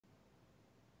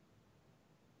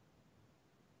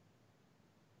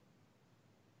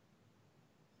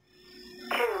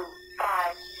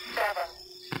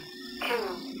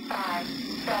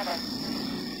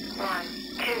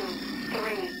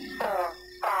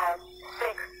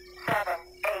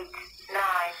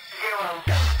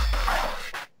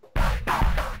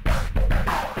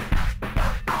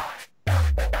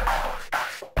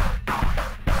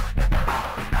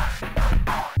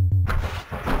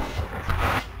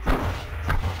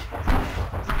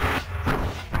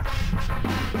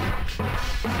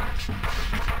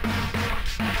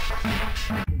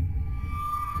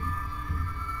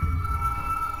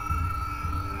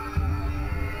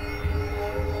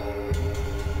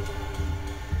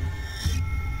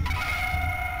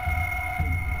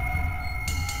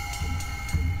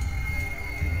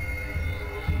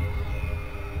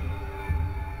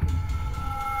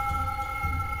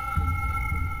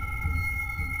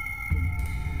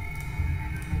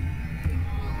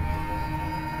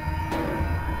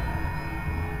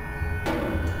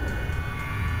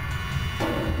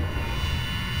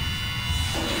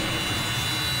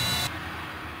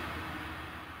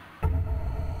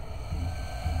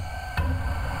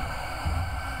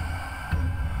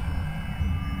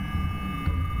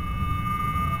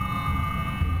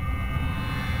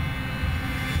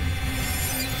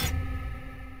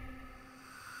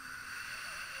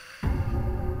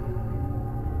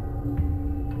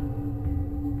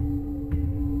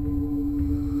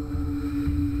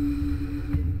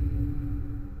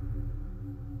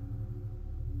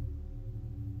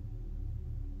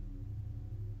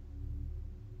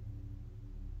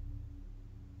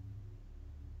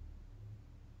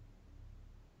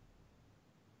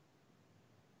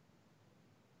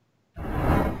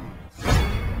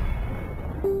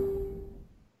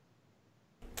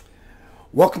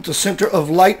Welcome to Center of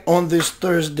Light on this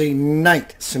Thursday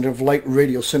night. Center of Light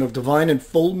Radio, Center of Divine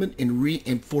Unfoldment and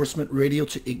Reinforcement Radio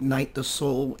to ignite the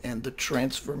soul and the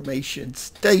transformation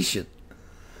station.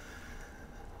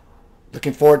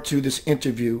 Looking forward to this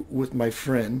interview with my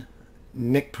friend,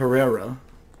 Nick Pereira.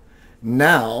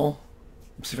 Now,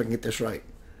 let's see if I can get this right.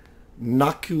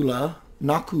 Nakula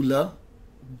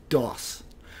DOS.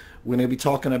 We're going to be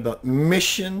talking about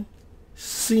mission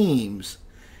seems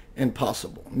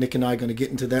impossible. Nick and I are going to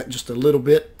get into that in just a little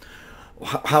bit.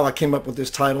 How I came up with this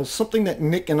title. Something that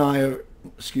Nick and I are,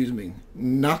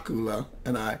 Nakula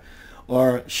and I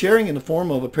are sharing in the form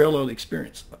of a parallel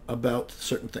experience about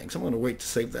certain things. I'm going to wait to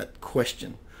save that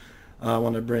question. I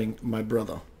want to bring my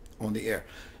brother on the air.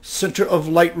 Center of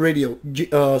Light Radio,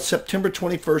 September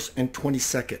 21st and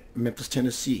 22nd, Memphis,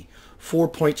 Tennessee. 4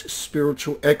 Points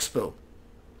Spiritual Expo.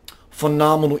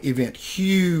 Phenomenal event,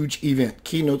 huge event.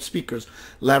 Keynote speakers,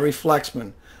 Larry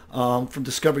Flaxman from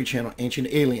Discovery Channel, Ancient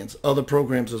Aliens, other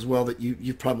programs as well that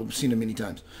you've probably seen them many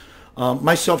times.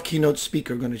 Myself, keynote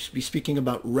speaker, going to be speaking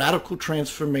about radical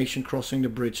transformation, crossing the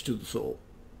bridge to the soul.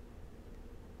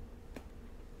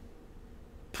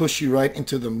 Push you right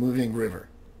into the moving river.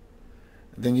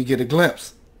 Then you get a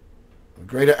glimpse, a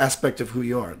greater aspect of who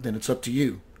you are. Then it's up to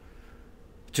you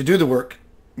to do the work.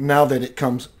 Now that it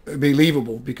comes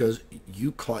believable because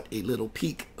you caught a little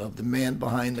peek of the man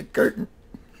behind the curtain.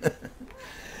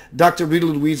 Dr. Rita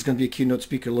Louise is going to be a keynote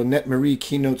speaker. Lynette Marie,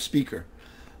 keynote speaker.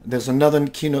 There's another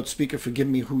keynote speaker, forgive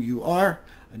me who you are.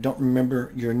 I don't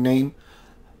remember your name.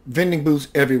 Vending booths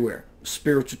everywhere.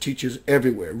 Spiritual teachers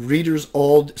everywhere. Readers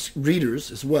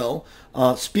as well.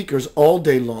 Speakers all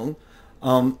day long.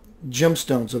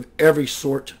 Gemstones of every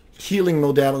sort. Healing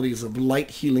modalities of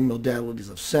light, healing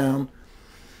modalities of sound.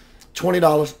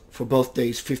 $20 for both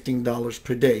days, $15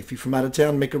 per day. If you're from out of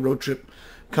town, make a road trip.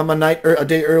 Come a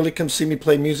day early, come see me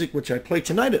play music, which I play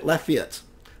tonight at Lafayette's.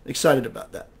 Excited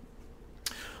about that.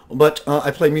 But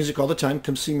I play music all the time.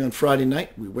 Come see me on Friday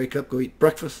night. We wake up, go eat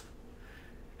breakfast.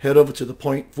 Head over to the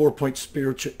 4 Point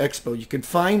Spiritual Expo. You can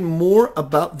find more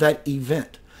about that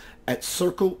event at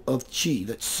Circle of Chi.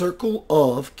 That's Circle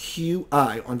of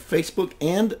QI on Facebook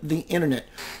and the internet.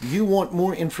 You want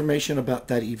more information about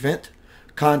that event?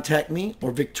 Contact me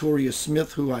or Victoria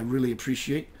Smith, who I really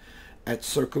appreciate, at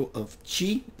Circle of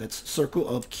Chi. That's Circle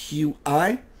of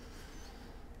QI.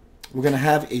 We're going to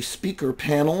have a speaker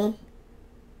panel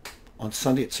on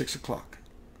Sunday at 6 o'clock.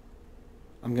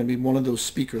 I'm going to be one of those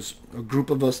speakers, a group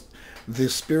of us, the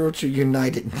Spiritual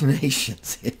United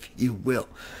Nations, if you will.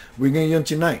 We're going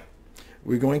to unite.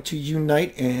 We're going to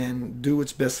unite and do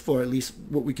what's best for at least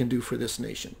what we can do for this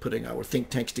nation, putting our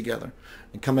think tanks together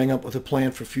and coming up with a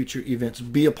plan for future events.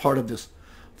 Be a part of this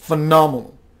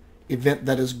phenomenal event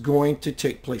that is going to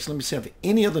take place. Let me see if I have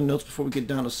any other notes before we get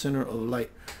down to Center of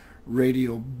Light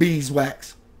Radio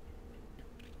Beeswax.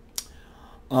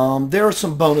 There are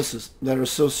some bonuses that are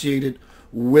associated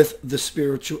with the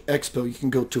Spiritual Expo. You can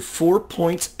go to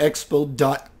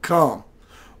 4pointsexpo.com.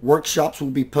 Workshops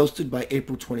will be posted by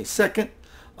April 22nd.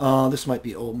 This might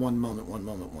be, one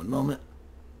moment.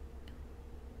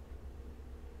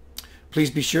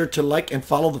 Please be sure to like and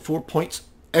follow the 4 Points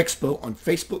Expo on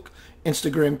Facebook,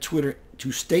 Instagram, Twitter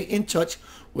to stay in touch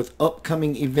with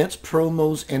upcoming events,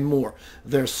 promos, and more.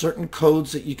 There are certain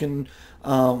codes that you can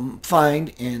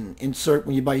find and insert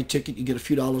when you buy your ticket. You get a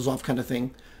few dollars off kind of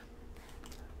thing.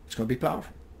 It's going to be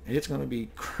powerful. It's going to be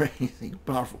crazy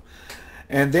powerful.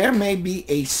 And there may be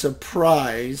a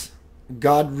surprise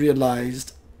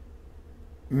God-realized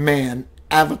man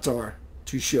avatar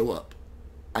to show up.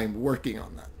 I'm working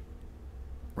on that.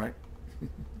 Right?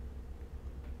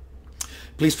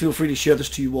 Please feel free to share this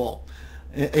to you all.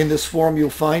 In this forum, you'll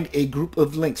find a group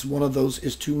of links. One of those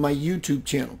is to my YouTube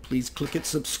channel. Please click it,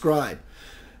 subscribe.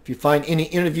 If you find any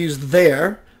interviews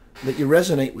there that you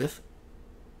resonate with,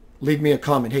 leave me a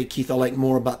comment. Hey, Keith, I'd like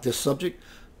more about this subject.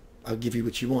 I'll give you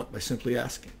what you want by simply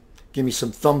asking. Give me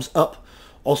some thumbs up.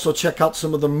 Also check out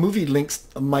some of the movie links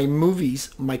of my movies,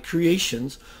 my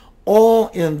creations, all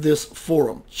in this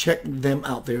forum. Check them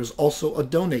out. There's also a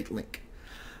donate link.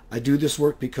 I do this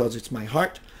work because it's my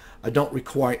heart. I don't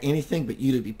require anything but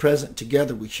you to be present.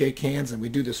 Together we shake hands and we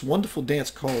do this wonderful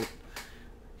dance called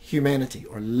humanity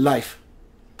or life.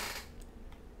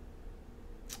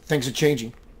 Things are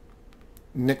changing.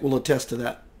 Nick will attest to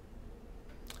that.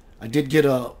 I did get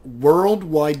a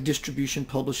worldwide distribution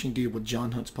publishing deal with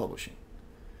John Hunt's Publishing.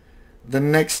 The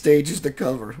next stage is the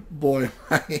cover. Boy, am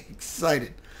I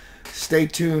excited. Stay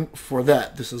tuned for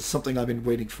that. This is something I've been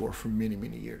waiting for many,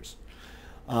 many years.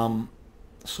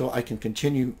 So I can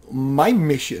continue my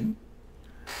mission,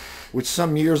 which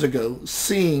some years ago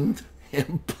seemed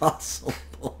impossible.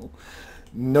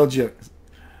 No joke.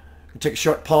 Take a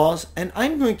short pause, and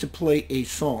I'm going to play a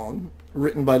song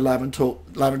written by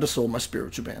Lavender Soul, my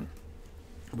spiritual band.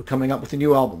 We're coming up with a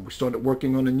new album. We started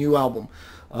working on a new album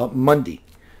Monday.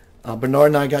 Bernard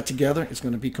and I got together. It's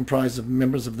going to be comprised of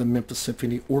members of the Memphis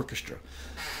Symphony Orchestra.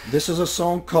 This is a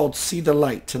song called See the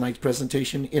Light. Tonight's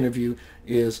presentation interview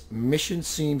is Mission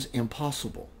Seems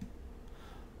Impossible.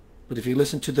 But if you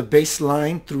listen to the bass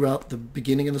line throughout the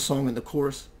beginning of the song and the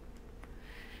chorus,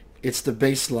 it's the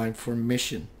bass line for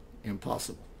Mission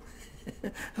Impossible.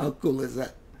 How cool is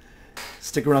that?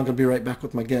 Stick around. I'll be right back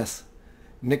with my guest,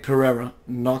 Nick Pereira,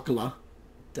 Nakula,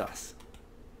 Das.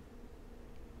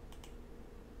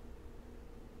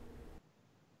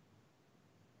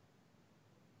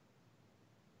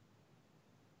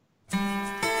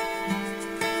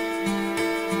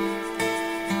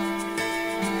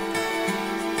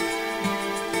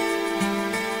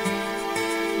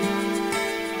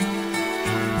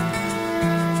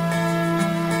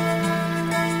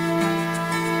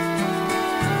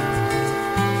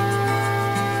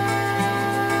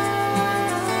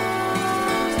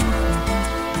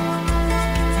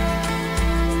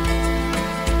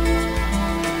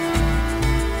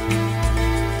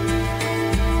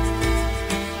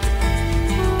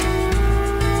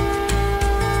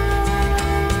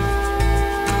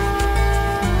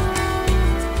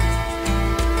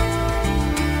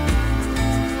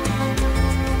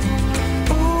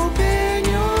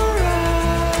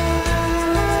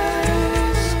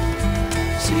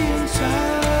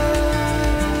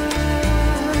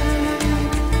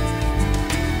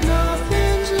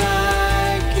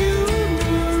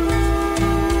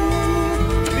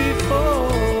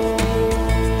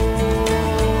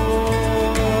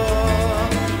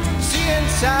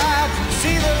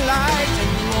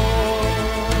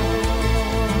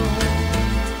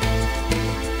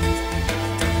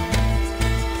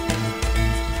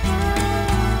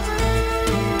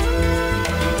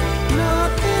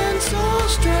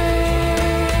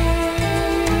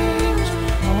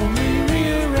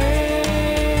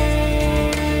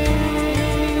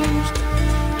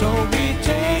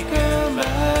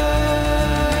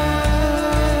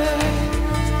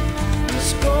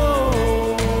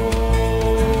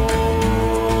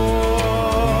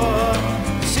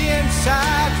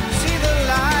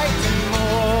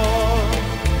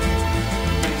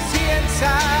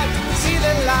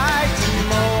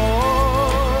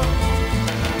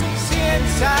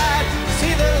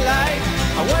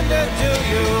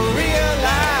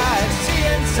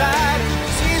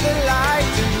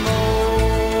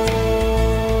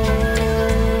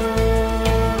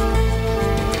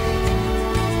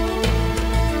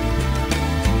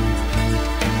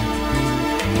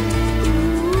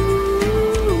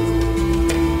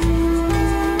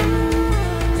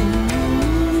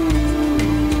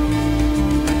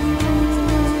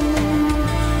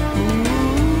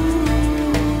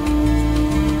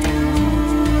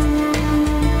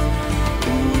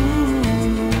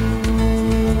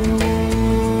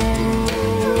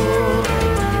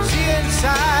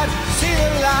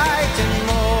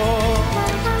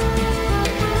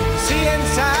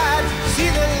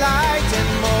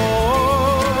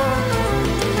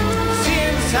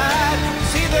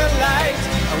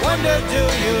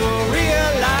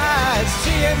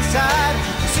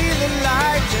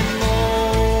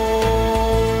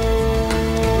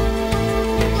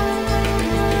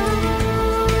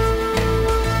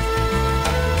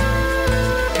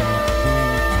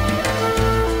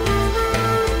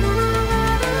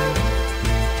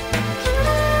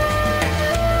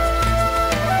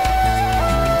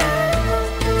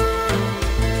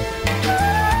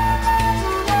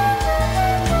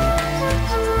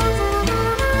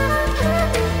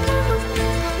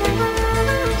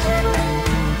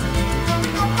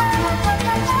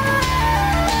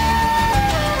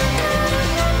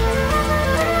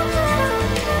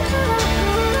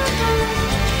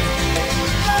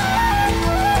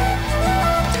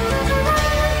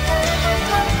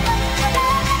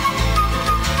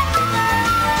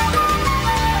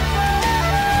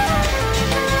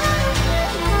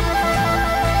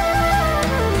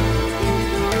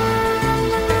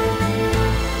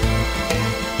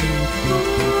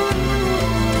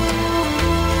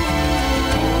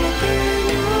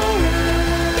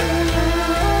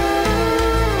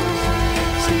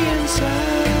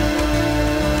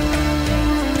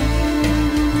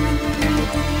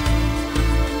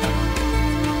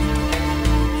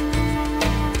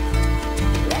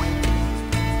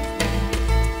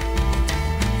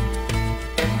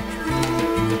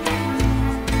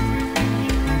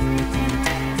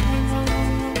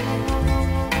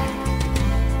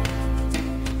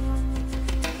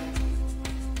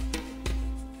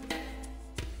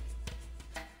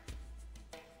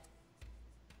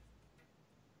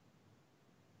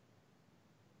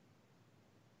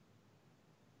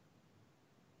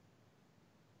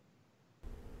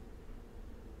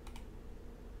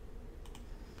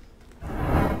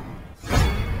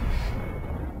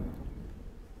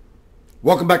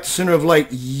 Welcome back to Center of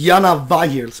Light. Yana Va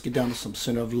here. Let's get down to some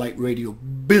Center of Light radio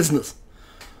business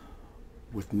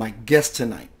with my guest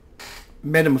tonight.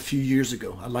 Met him a few years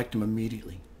ago. I liked him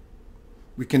immediately.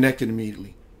 We connected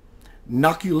immediately.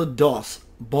 Nakula Das,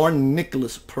 born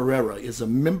Nicholas Pereira, is a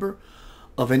member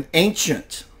of an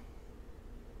ancient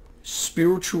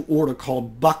spiritual order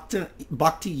called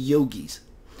Bhakti-Yogis,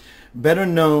 better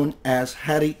known as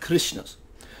Hare Krishnas.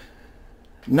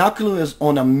 Nakula is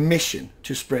on a mission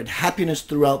to spread happiness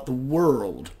throughout the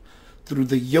world through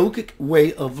the yogic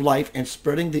way of life and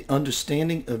spreading the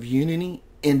understanding of unity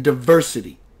and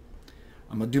diversity.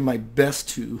 I'm going to do my best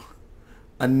to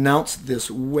announce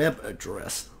this web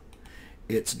address.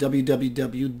 It's I'm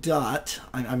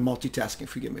multitasking,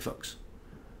 forgive me folks.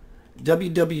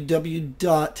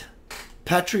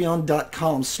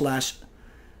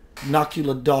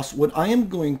 www.patreon.com/Nakula Das. What I am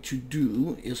going to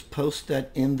do is post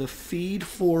that in the feed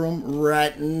forum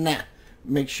right now.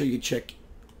 Make sure you check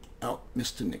out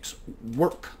Mr. Nick's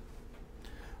work.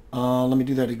 Let me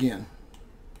do that again.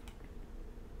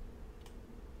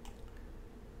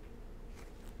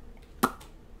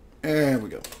 There we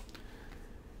go.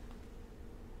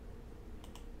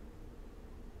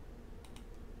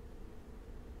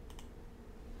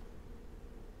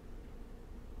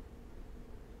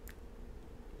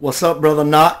 What's up, brother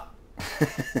Knock?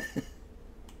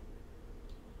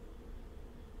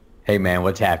 Hey man,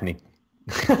 what's happening?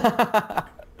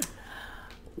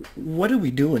 What are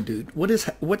we doing, dude?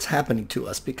 What's happening to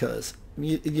us? Because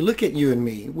you look at you and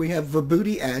me, we have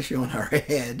Vibhuti ash on our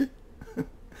head.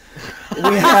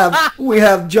 we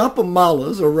have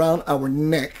japamalas around our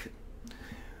neck.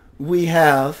 We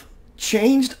have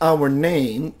changed our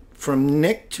name from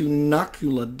Nick to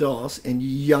Nakula Das and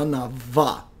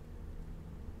Yanava.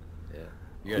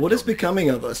 What is becoming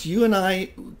of us? You and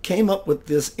I came up with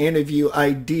this interview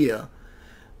idea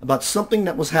about something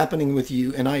that was happening with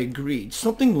you, and I agreed.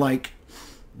 Something like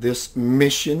this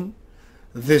mission,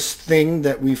 this thing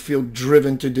that we feel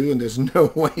driven to do, and there's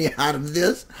no way out of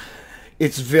this.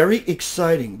 It's very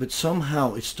exciting, but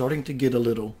somehow it's starting to get a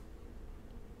little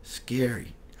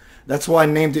scary. That's why I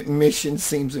named it Mission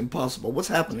Seems Impossible. What's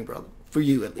happening, brother? For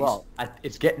you, at least. Well,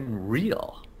 it's getting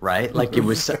real. Right? Like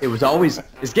it's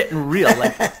getting real.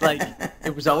 Like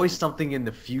it was always something in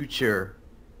the future.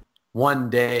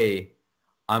 One day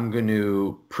I'm going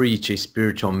to preach a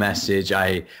spiritual message.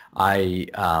 I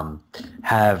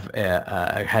had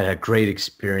a great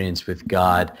experience with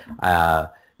God.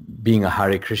 Being a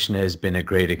Hare Krishna has been a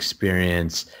great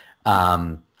experience.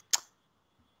 And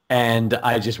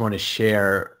I just want to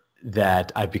share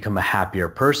that I've become a happier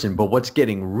person. But what's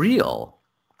getting real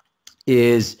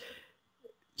is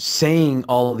saying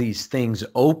all these things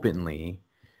openly,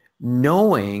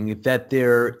 knowing that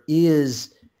there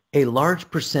is a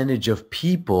large percentage of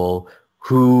people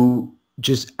who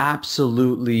just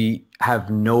absolutely have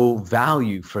no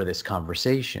value for this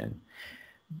conversation.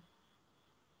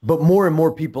 But more and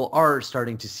more people are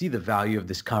starting to see the value of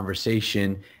this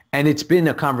conversation. And it's been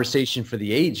a conversation for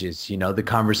the ages, you know, the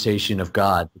conversation of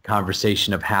God, the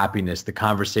conversation of happiness, the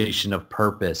conversation of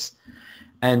purpose.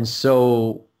 And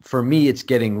so for me, it's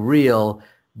getting real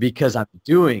because I'm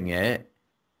doing it,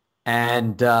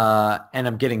 and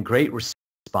I'm getting great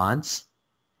response,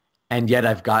 and yet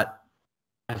I've gotten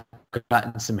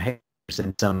some haters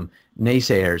and some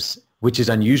naysayers, which is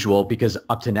unusual because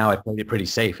up to now I've played it pretty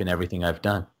safe in everything I've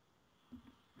done.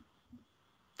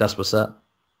 That's what's up.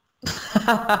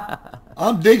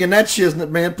 I'm digging that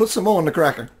shiznit, man. Put some more on the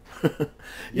cracker.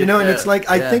 You know, and it's like,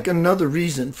 I think another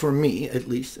reason for me, at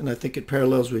least, and I think it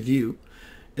parallels with you,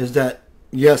 is that,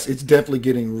 yes, it's definitely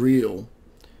getting real.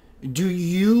 Do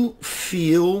you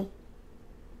feel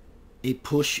a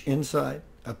push inside,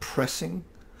 a pressing,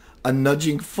 a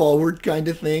nudging forward kind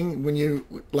of thing when you,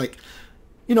 like,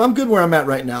 you know, I'm good where I'm at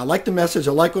right now. I like the message.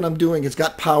 I like what I'm doing. It's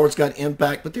got power. It's got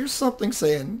impact. But there's something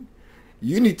saying,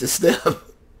 you need to step.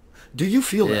 Do you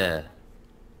feel that? Yeah.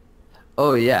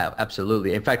 Oh yeah,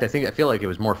 absolutely. In fact, I feel like it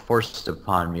was more forced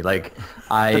upon me. Like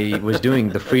I was doing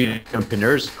the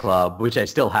Freedompreneurs Club, which I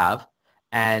still have,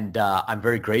 and I'm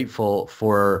very grateful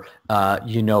for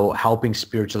helping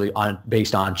spiritually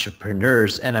based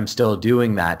entrepreneurs, and I'm still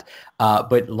doing that.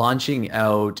 But launching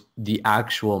out the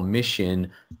actual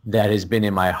mission that has been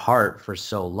in my heart for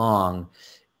so long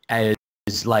is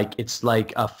like it's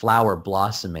like a flower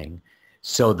blossoming.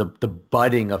 So the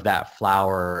budding of that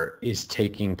flower is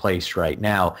taking place right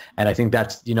now. And I think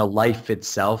that's, life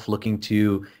itself, looking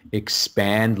to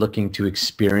expand, looking to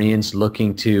experience,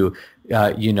 looking to,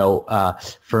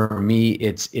 for me,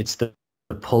 it's the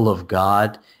pull of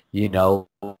God,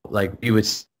 like we would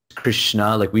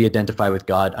Krishna, like we identify with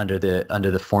God under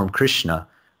the form Krishna,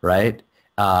 right?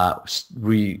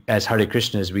 we, as Hare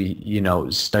Krishnas,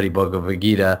 we, study Bhagavad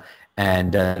Gita,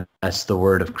 and that's the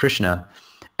word of Krishna.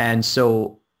 And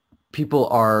so people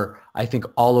are, I think,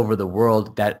 all over the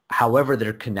world that however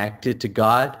they're connected to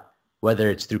God, whether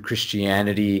it's through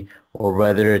Christianity or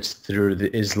whether it's through the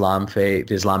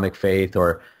Islamic faith,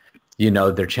 or,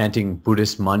 they're chanting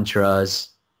Buddhist mantras.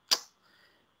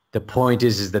 The point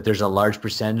is that there's a large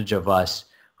percentage of us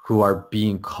who are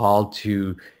being called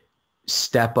to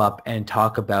step up and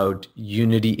talk about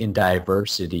unity in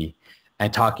diversity,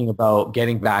 and talking about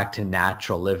getting back to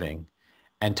natural living,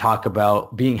 and talk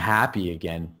about being happy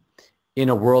again in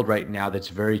a world right now that's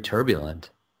very turbulent.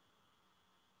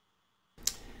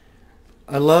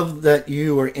 I love that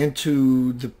you are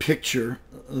into the picture,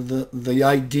 the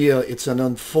idea. It's an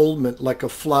unfoldment like a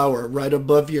flower right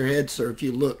above your head, sir. If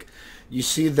you look, you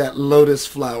see that lotus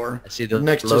flower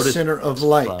next to the center of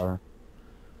light. Flower.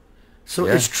 So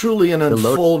yeah. It's truly an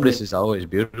unfoldment. The lotus is always a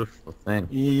beautiful thing.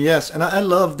 Yes, and I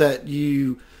love that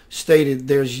you stated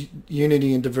there's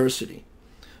unity and diversity.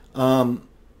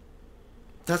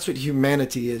 That's what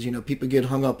humanity is. People get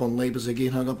hung up on labels. They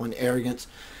get hung up on arrogance.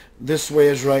 This way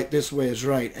is right. This way is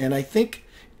right. And I think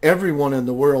everyone in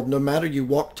the world, no matter you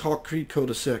walk, talk, creed,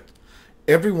 code, or sect,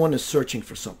 everyone is searching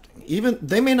for something. Even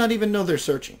they may not even know they're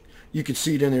searching. You can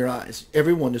see it in their eyes.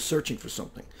 Everyone is searching for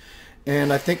something.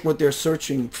 And I think what they're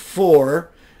searching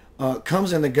for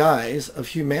comes in the guise of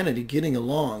humanity getting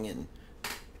along and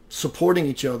supporting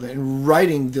each other and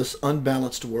righting this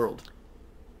unbalanced world.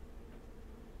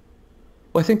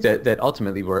 Well, I think that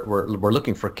ultimately we're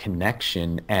looking for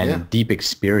connection and deep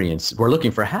experience. We're looking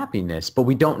for happiness, but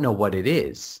we don't know what it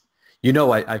is.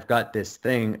 I've got this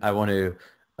thing I want to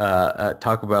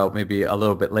talk about maybe a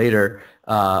little bit later,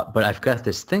 but I've got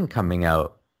this thing coming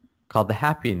out called the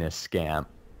happiness scam.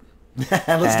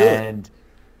 Let's do it.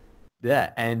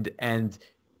 Yeah, and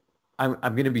I'm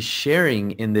going to be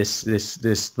sharing in this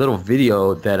little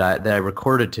video that I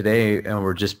recorded today, and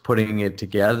we're just putting it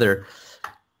together.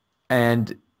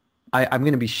 And I'm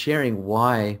going to be sharing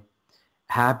why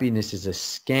happiness is a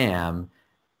scam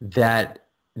that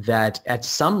at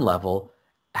some level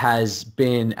has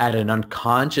been at an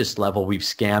unconscious level. We've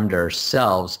scammed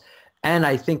ourselves. And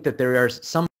I think that there are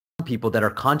some people that are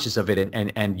conscious of it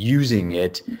and using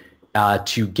it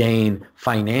to gain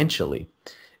financially.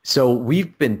 So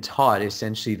we've been taught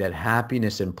essentially that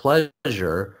happiness and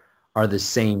pleasure are the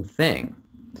same thing.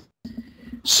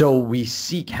 So we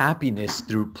seek happiness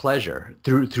through pleasure,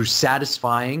 through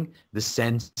satisfying the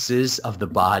senses of the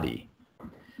body.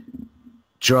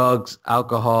 Drugs,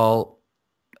 alcohol,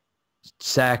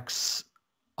 sex,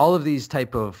 all of these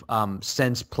type of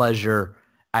sense pleasure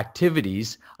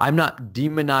activities. I'm not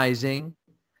demonizing,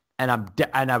 and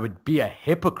I would be a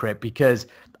hypocrite because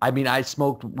I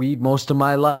smoked weed most of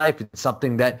my life. It's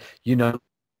something that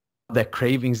that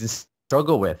cravings is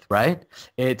struggle with, right?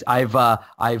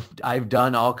 I've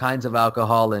done all kinds of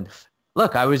alcohol, and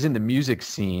look, I was in the music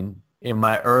scene in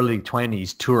my early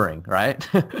 20s touring, right?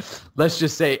 Let's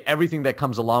just say everything that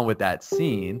comes along with that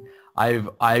scene, I've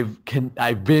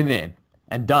been in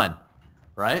and done,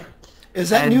 right? Is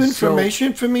that new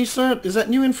information for me, sir? Is that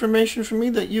new information for me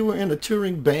that you were in a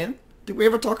touring band? Did we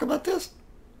ever talk about this?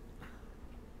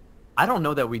 I don't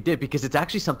know that we did, because it's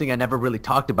actually something I never really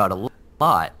talked about a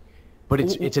lot. But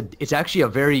it's actually a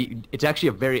very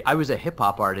I was a hip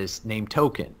hop artist named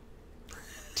Token,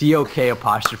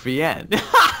 TOK''N.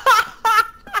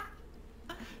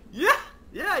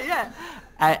 Yeah.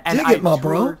 And dig it, my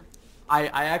bro. I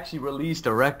actually released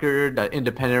a record, an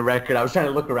independent record. I was trying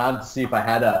to look around to see if I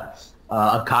had a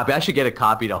copy. I should get a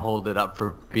copy to hold it up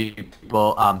for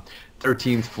people.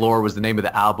 13th Floor was the name of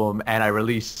the album, and I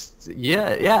released.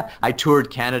 I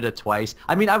toured Canada twice.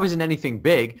 I wasn't anything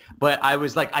big, but I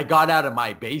was like, I got out of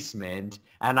my basement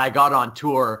and I got on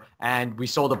tour, and we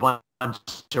sold a bunch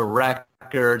of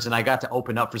records, and I got to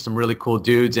open up for some really cool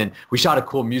dudes, and we shot a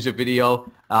cool music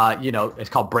video. It's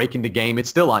called Breaking the Game. It's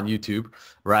still on YouTube,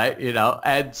 right?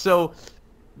 And so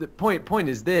the point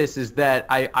is this, is that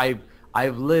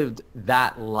I've lived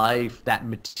that life, that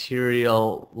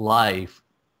material life.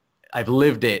 I've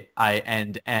lived it.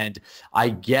 And I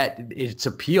get its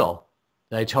appeal.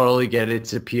 I totally get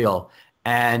its appeal.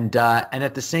 And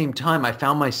at the same time, I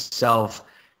found myself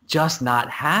just not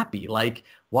happy. Like,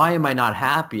 why am I not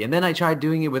happy? And then I tried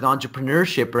doing it with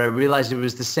entrepreneurship, but I realized it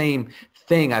was the same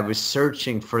thing. I was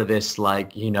searching for this,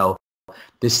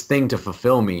 this thing to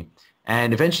fulfill me.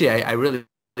 And eventually I really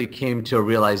came to a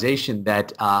realization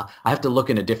that I have to look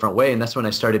in a different way. And that's when I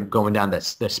started going down the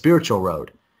spiritual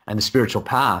road and the spiritual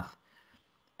path.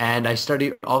 And I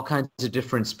studied all kinds of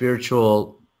different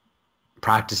spiritual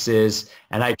practices,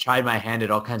 and I tried my hand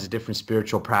at all kinds of different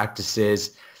spiritual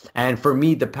practices. And for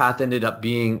me, the path ended up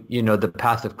being, the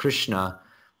path of Krishna.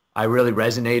 I really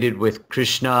resonated with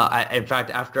Krishna. In fact,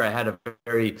 after I had a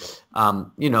very,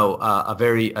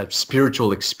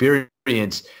 spiritual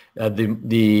experience,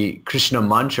 the Krishna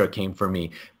mantra came for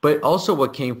me. But also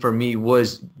what came for me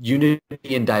was unity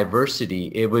and diversity.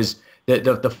 It was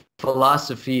the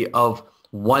philosophy of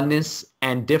oneness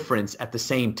and difference at the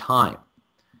same time.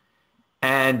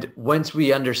 And once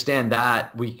we understand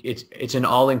that, it's an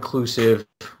all-inclusive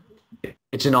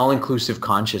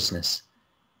consciousness.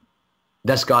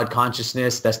 That's God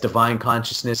consciousness, that's divine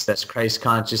consciousness, that's Christ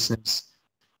consciousness,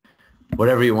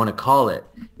 whatever you want to call it.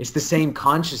 It's the same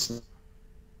consciousness.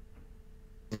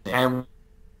 And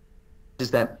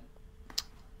is that,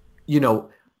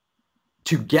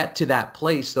 to get to that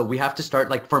place, though, we have to start,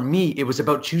 like for me, it was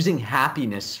about choosing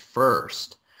happiness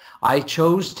first. I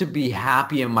chose to be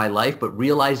happy in my life, but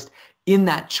realized in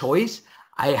that choice,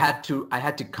 I had to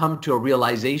come to a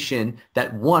realization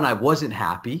that, one, I wasn't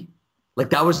happy. Like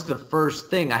that was the first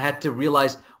thing. I had to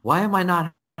realize, why am I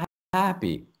not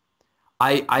happy?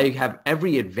 I have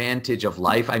every advantage of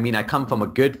life. I mean, I come from a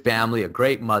good family, a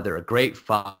great mother, a great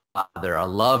father, a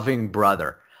loving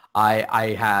brother.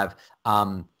 I have,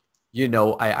 I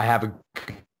have a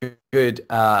good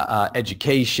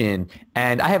education,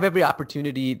 and I have every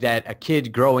opportunity that a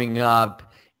kid growing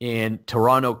up in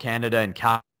Toronto, Canada, and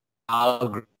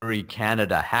Calgary,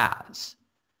 Canada has.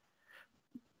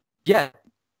 Yeah.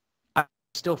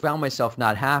 Still found myself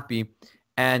not happy.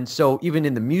 And so even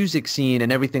in the music scene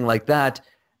and everything like that,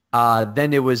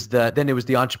 then it was the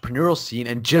entrepreneurial scene.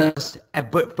 And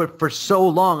but for so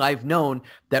long, I've known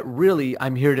that really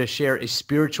I'm here to share a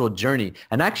spiritual journey.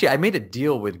 And actually, I made a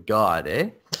deal with God,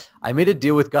 I made a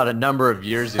deal with God a number of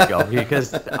years ago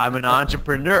because I'm an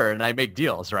entrepreneur and I make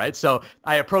deals, right? So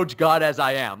I approach God as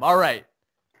I am. All right.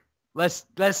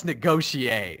 Let's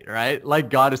negotiate, right? Like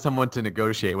God is someone to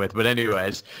negotiate with. But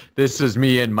anyways, this is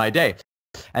me in my day.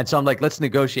 And so I'm like, let's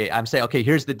negotiate. I'm saying, okay,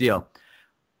 here's the deal.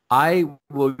 I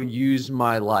will use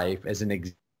my life as an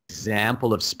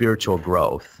example of spiritual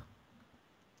growth.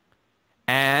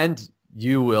 And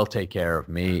you will take care of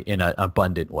me in an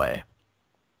abundant way.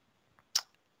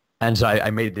 And so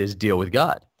I made this deal with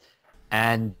God.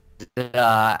 And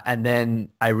then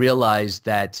I realized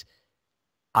that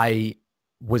I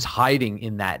was hiding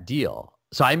in that deal.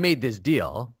 So I made this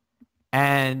deal,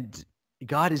 and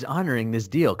God is honoring this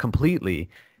deal completely.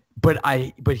 But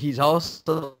he's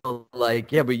also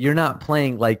like, yeah, but you're not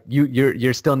playing, like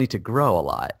you still need to grow a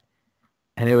lot.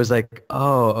 And it was like,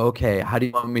 oh, okay. How do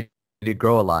you want me to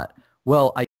grow a lot?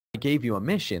 Well, I gave you a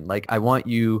mission. Like I want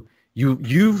you've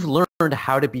learned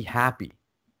how to be happy.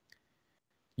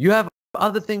 You have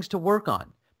other things to work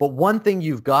on, but one thing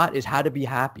you've got is how to be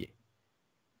happy.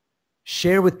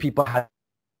 Share with people how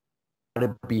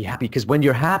to be happy, because when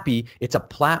you're happy, it's a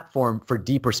platform for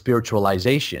deeper spiritual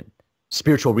realizations.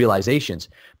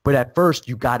 But at first,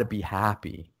 you got to be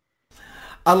happy.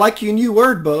 I like your new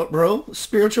word, bro.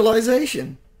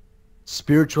 Spiritualization.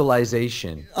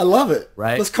 Spiritualization. I love it.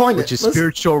 Right? Let's coin it. Which is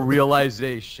spiritual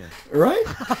realization. Right?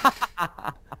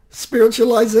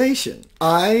 Spiritualization.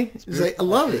 I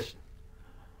love it.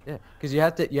 Yeah, because you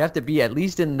have to be at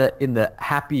least in the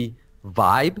happy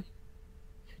vibe,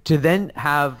 to then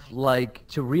have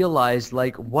to realize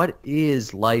what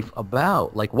is life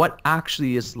about? Like what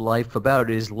actually is life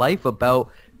about? Is life about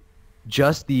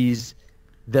just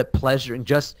the pleasure and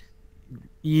just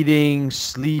eating,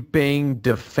 sleeping,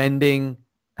 defending,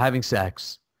 having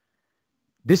sex?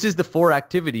 This is the 4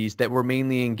 activities that we're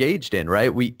mainly engaged in,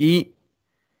 right? We eat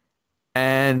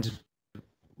and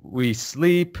we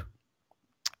sleep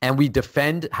and we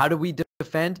defend. How do we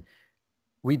defend?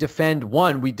 We defend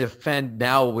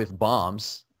now with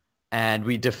bombs, and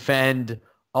we defend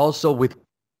also with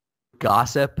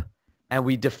gossip, and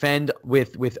we defend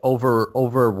with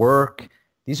overwork.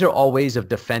 These are all ways of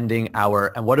defending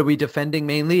and what are we defending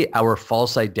mainly? Our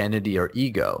false identity or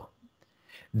ego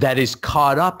that is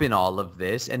caught up in all of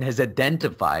this and has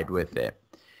identified with it,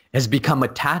 has become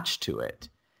attached to it.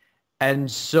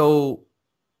 And so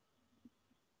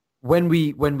when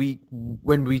we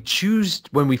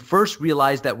first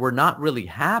realize that we're not really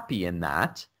happy in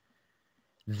that,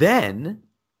 then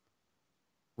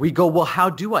we go, well, how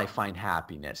do I find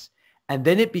happiness? And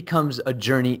then it becomes a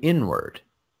journey inward.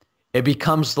 It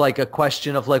becomes like a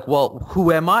question of well,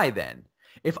 who am I then?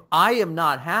 If I am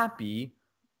not happy,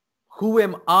 who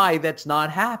am I that's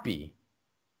not happy?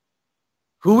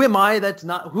 Who am I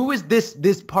who is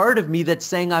this part of me that's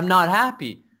saying I'm not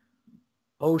happy?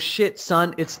 oh shit,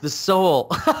 son, it's the soul.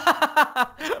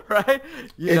 Right?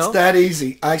 You It's know? that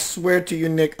easy. I swear to you,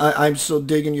 Nick, I'm so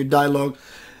digging your dialogue.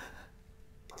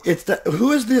 It's that,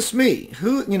 who is this me?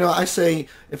 Who, I say,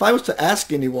 if I was to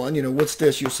ask anyone, what's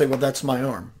this? You'll say, well, that's my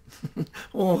arm.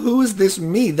 Well, who is this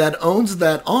me that owns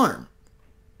that arm?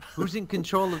 Who's in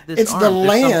control of this It's the arm?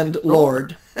 There's some control.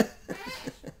 landlord.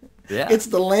 Yeah. It's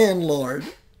the landlord.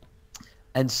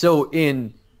 And so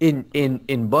in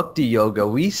Bhakti Yoga,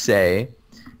 we say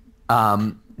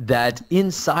that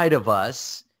inside of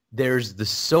us, there's the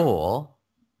soul,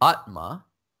 Atma,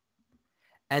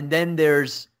 and then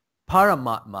there's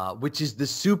Paramatma, which is the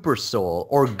super soul,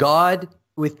 or God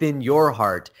within your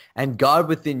heart. And God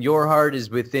within your heart is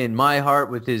within my heart,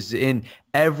 which is in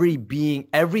every being,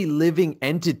 every living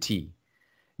entity,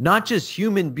 not just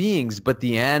human beings, but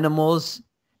the animals.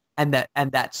 And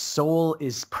that soul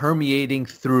is permeating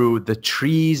through the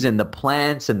trees and the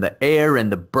plants and the air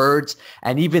and the birds.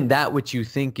 And even that which you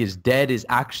think is dead is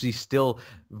actually still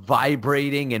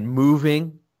vibrating and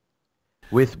moving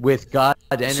with God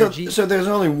energy. So there's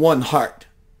only one heart.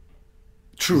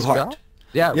 True Is heart. God?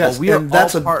 Yeah, Yes, well, we are and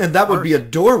that's all part and that would be a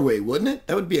person. doorway, wouldn't it?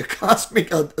 That would be a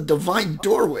cosmic, a divine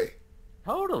doorway.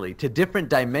 Totally, to different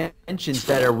dimensions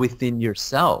that are within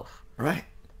yourself. Right.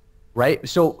 Right?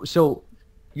 So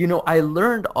I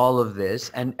learned all of this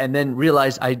and then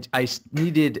realized I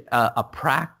needed a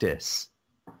practice,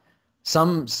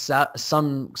 some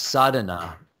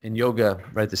sadhana in yoga,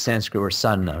 right? The Sanskrit word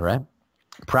sadhana, right?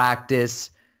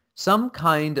 Practice, some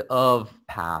kind of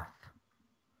path.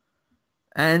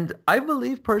 And I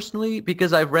believe personally,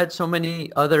 because I've read so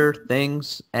many other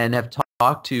things and have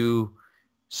talked to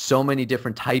so many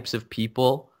different types of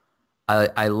people.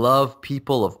 I love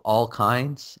people of all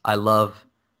kinds.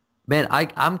 Man,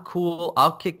 I'm cool.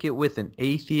 I'll kick it with an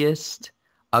atheist.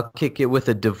 I'll kick it with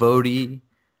a devotee.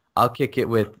 I'll kick it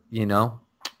with,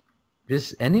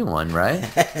 just anyone, right?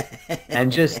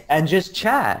 and just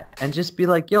chat and just be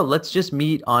like, yo, let's just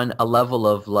meet on a level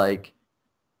of like,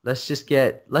 let's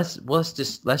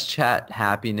chat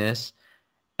happiness.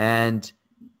 And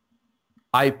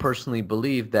I personally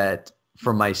believe that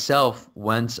for myself,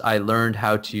 once I learned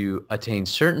how to attain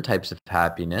certain types of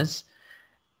happiness,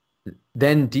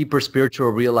 then deeper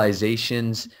spiritual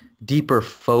realizations, deeper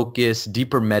focus,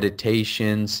 deeper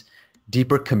meditations,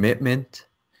 deeper commitment,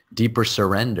 deeper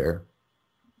surrender,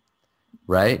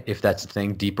 right? If that's the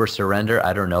thing, deeper surrender,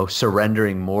 I don't know,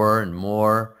 surrendering more and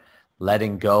more,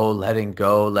 letting go, letting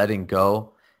go, letting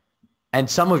go. And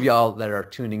some of y'all that are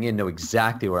tuning in know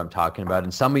exactly what I'm talking about.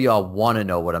 And some of y'all want to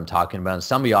know what I'm talking about. And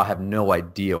some of y'all have no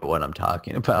idea what I'm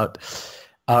talking about.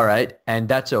 All right. And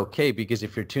that's okay, because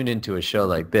if you're tuned into a show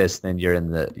like this, then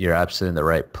you're absolutely in the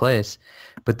right place.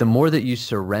 But the more that you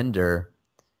surrender,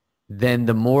 then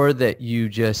the more that you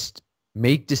just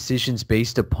make decisions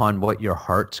based upon what your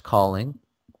heart's calling.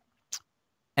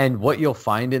 And what you'll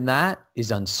find in that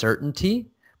is uncertainty,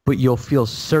 but you'll feel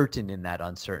certain in that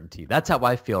uncertainty. That's how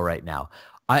I feel right now.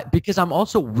 Because I'm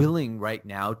also willing right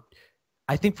now.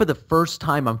 I think for the first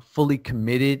time, I'm fully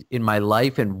committed in my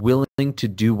life and willing to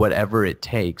do whatever it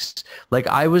takes.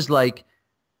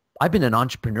 I've been an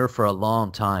entrepreneur for a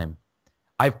long time.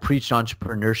 I've preached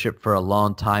entrepreneurship for a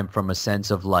long time from a sense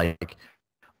of like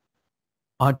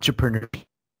entrepreneurship.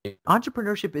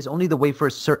 Entrepreneurship is only the way for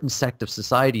a certain sect of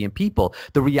society and people.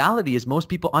 The reality is most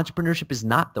people, entrepreneurship is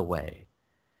not the way.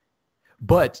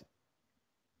 But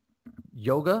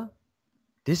yoga,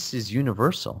 this is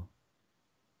universal.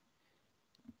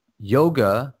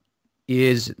 Yoga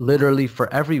is literally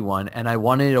for everyone, and I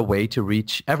wanted a way to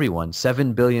reach everyone,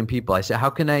 7 billion people. I said,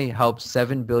 how can I help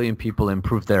 7 billion people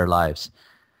improve their lives?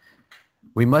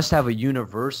 We must have a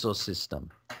universal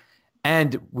system.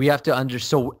 And we have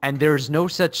to and there's no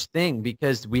such thing,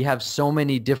 because we have so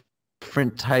many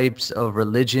different types of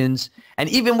religions, and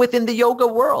even within the yoga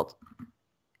world,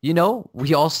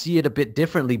 we all see it a bit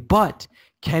differently, but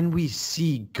can we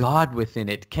see God within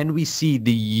it? Can we see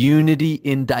the unity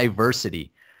in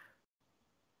diversity?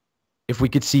 If we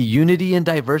could see unity in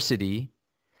diversity,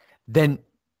 then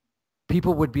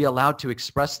people would be allowed to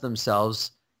express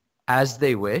themselves as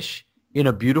they wish in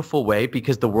a beautiful way,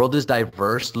 because the world is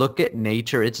diverse. Look at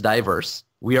nature. It's diverse.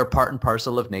 We are part and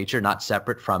parcel of nature, not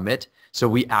separate from it. So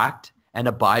we act and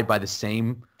abide by the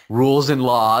same rules and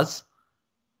laws.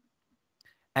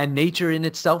 And nature in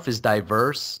itself is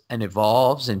diverse and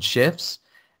evolves and shifts,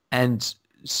 and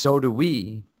so do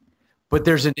we. But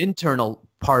there's an internal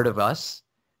part of us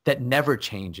that never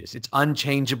changes. It's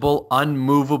unchangeable,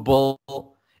 unmovable,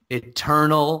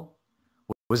 eternal,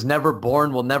 was never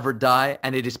born, will never die,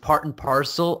 and it is part and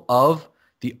parcel of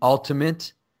the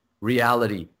ultimate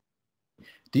reality.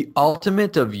 The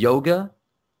ultimate of yoga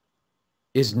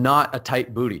is not a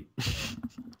tight booty.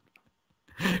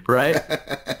 Right?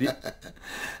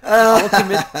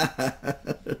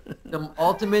 The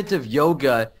ultimate of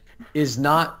yoga is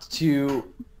not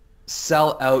to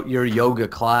sell out your yoga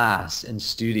class and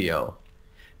studio.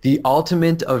 The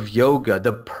ultimate of yoga,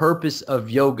 the purpose of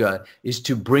yoga, is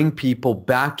to bring people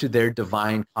back to their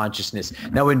divine consciousness.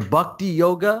 Now in Bhakti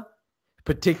Yoga,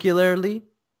 particularly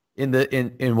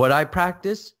in what I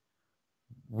practice,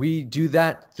 we do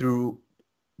that through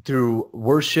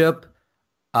worship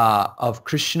of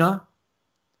Krishna.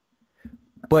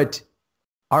 But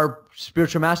our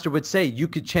spiritual master would say, you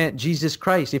could chant Jesus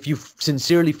Christ. If you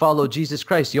sincerely follow Jesus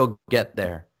Christ, you'll get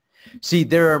there. See,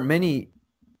 there are many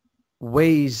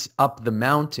ways up the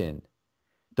mountain.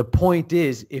 The point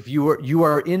is, if you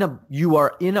are in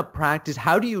a practice,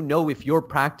 how do you know if your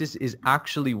practice is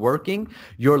actually working?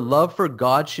 Your love for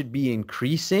God should be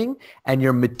increasing and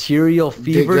your material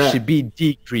fever should be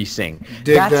decreasing.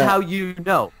 That's how you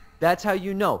know. That's how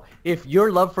you know. If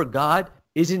your love for God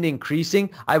isn't increasing.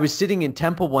 I was sitting in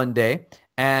temple one day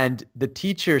and the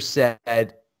teacher said,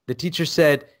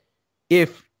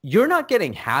 if you're not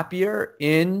getting happier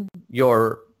in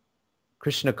your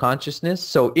Krishna consciousness,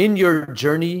 so in your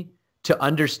journey to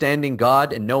understanding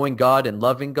God and knowing God and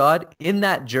loving God, in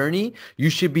that journey,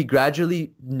 you should be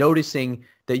gradually noticing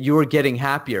that you are getting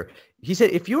happier. He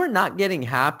said, if you are not getting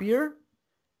happier,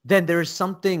 then there is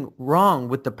something wrong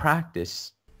with the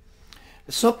practice.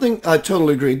 Something, I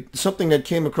totally agree. Something that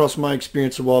came across my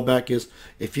experience a while back is,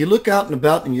 if you look out and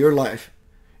about in your life,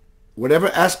 whatever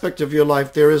aspect of your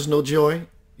life there is no joy,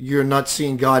 you're not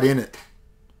seeing God in it.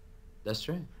 That's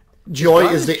right. Joy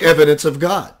is the evidence of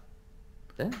God.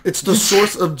 Yeah. It's the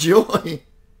source of joy.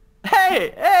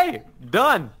 Hey,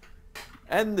 done.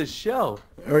 End the show.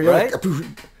 Right?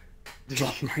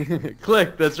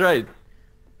 Click, that's right.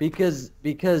 Because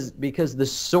the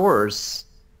source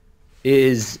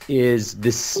is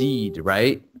the seed,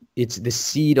 right? It's the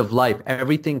seed of life.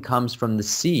 Everything comes from the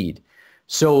seed.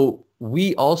 So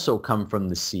we also come from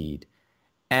the seed.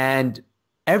 And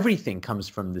everything comes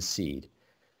from the seed.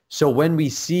 So when we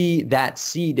see that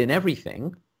seed in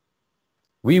everything,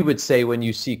 we would say when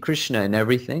you see Krishna in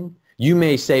everything, you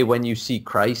may say when you see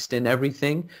Christ in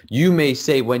everything, you may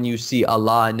say when you see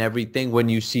Allah in everything, when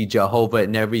you see Jehovah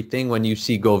in everything, when you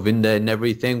see Govinda in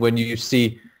everything, when you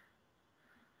see,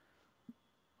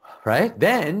 right?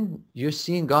 Then you're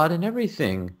seeing God in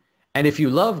everything. And if you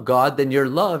love God, then your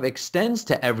love extends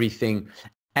to everything.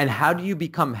 And how do you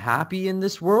become happy in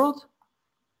this world?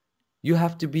 You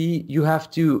have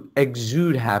to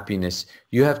exude happiness.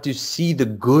 You have to see the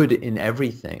good in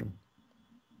everything.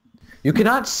 You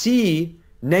cannot see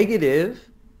negative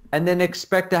and then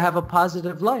expect to have a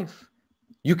positive life.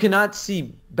 You cannot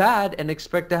see bad and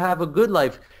expect to have a good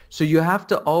life. So you have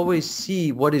to always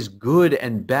see what is good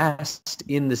and best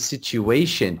in the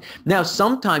situation. Now,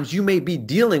 sometimes you may be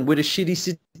dealing with a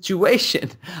shitty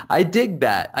situation. I dig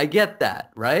that. I get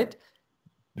that, right?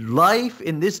 Life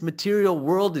in this material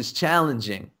world is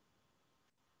challenging.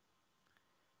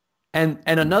 And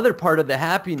another part of the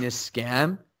happiness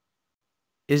scam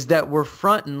is that we're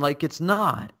fronting like it's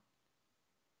not.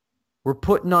 We're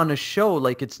putting on a show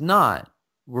like it's not.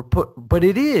 But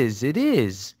it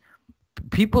is.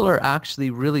 People are actually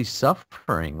really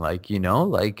suffering. Like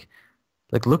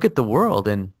look at the world.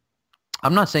 And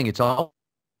I'm not saying it's all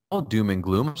doom and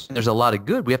gloom. There's a lot of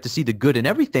good. We have to see the good in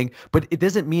everything, but it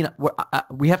doesn't mean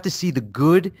we have to see the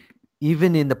good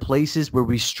even in the places where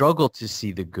we struggle to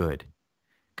see the good.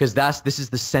 Because this is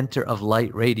the center of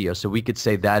light radio. So we could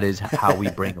say that is how we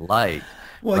bring light.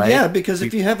 Well, right? Yeah, because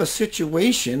if you have a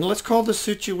situation, let's call the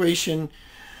situation,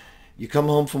 you come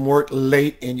home from work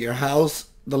late in your house,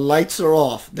 the lights are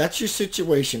off. That's your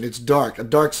situation. It's dark, a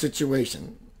dark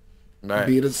situation. Right.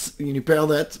 You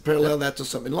parallel that to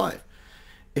something in life.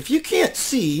 If you can't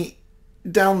see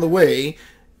down the way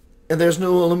and there's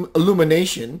no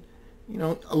illumination,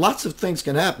 lots of things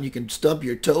can happen. You can stub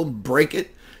your toe, break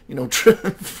it, trip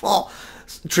and fall.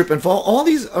 All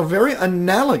these are very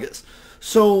analogous.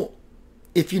 So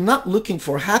if you're not looking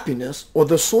for happiness or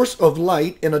the source of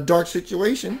light in a dark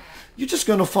situation, you're just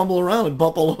going to fumble around and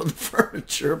bump all over the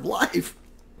furniture of life.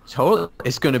 Totally.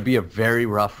 It's going to be a very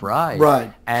rough ride.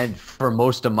 Right. And for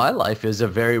most of my life is a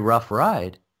very rough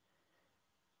ride.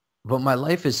 But my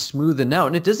life is smoothing out.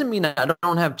 And it doesn't mean I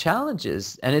don't have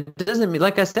challenges. And it doesn't mean,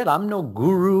 like I said, I'm no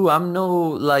guru. I'm no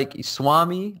like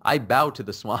Swami. I bow to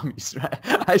the Swamis,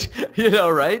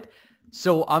 right? Right?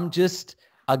 So I'm just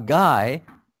a guy,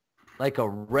 like a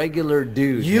regular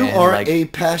dude. You are a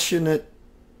passionate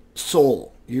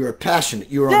soul. You're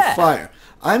passionate. You're on fire.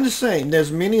 I'm just saying,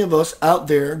 there's many of us out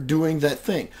there doing that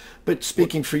thing. But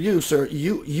speaking for you, sir,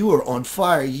 you are on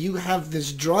fire. You have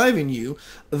this drive in you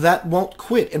that won't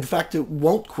quit. In fact, it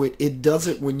won't quit. It does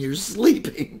it when you're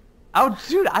sleeping. Oh,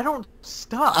 dude, I don't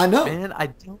stop, I know. man. I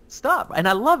don't stop. And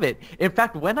I love it. In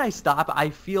fact, when I stop, I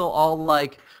feel all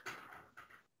like,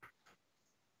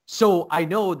 so I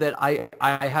know that I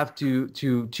have to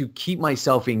keep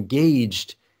myself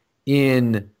engaged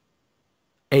in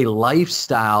a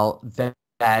lifestyle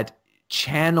that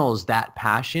channels that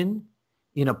passion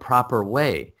in a proper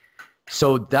way.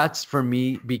 So that's, for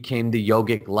me, became the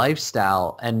yogic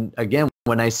lifestyle. And again,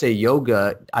 when I say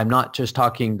yoga, I'm not just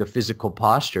talking the physical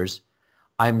postures.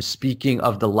 I'm speaking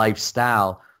of the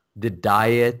lifestyle, the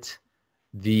diet,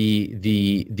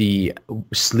 the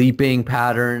sleeping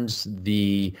patterns,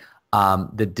 the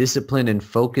discipline and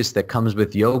focus that comes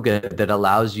with yoga that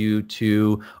allows you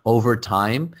to, over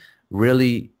time,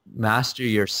 really master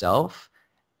yourself.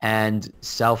 And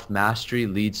self-mastery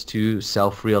leads to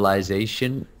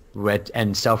self-realization,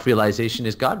 and self-realization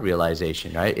is God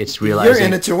realization, right? It's realizing You're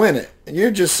in it to win it.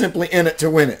 You're just simply in it to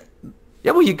win it.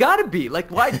 Yeah, well, you gotta be. Like,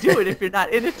 why do it if you're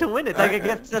not in it to win it? Like, I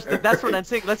guess that's what I'm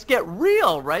saying. Let's get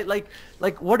real, right?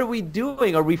 Like, what are we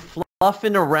doing? Are we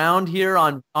fluffing around here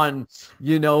on and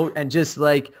just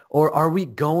like, or are we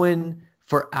going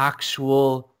for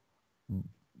actual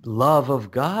love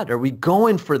of God? Are we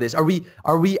going for this? Are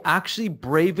we actually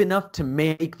brave enough to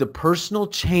make the personal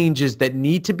changes that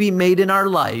need to be made in our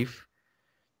life?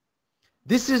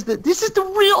 This is the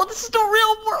real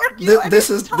work.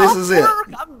 This is it.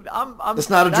 It's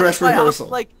not a dress rehearsal.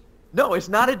 No, it's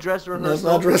not a dress rehearsal. No, it's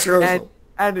not a dress rehearsal.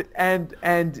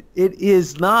 And it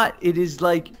is not. It is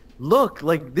like, look,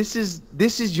 like this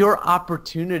is your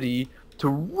opportunity to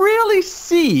really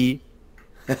see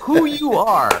who you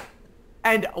are.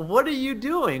 And what are you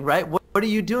doing, right? What are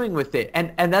you doing with it?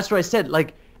 And that's what I said,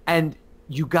 like, and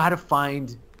you got to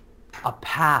find a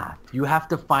path. You have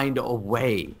to find a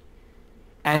way.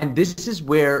 And this is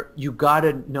where you got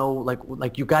to know,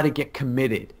 like you got to get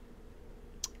committed.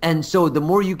 And so the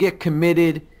more you get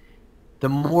committed, the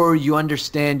more you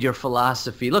understand your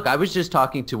philosophy. Look, I was just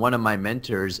talking to one of my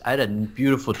mentors. I had a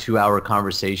beautiful 2-hour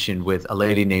conversation with a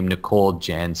lady named Nicole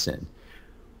Jansen,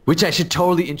 which I should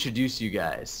totally introduce you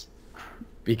guys.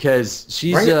 Because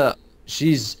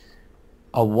she's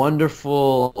a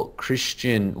wonderful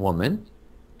Christian woman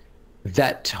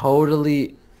that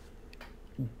totally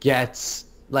gets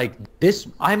like this.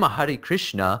 I'm a Hare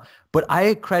Krishna, but I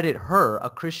accredit her,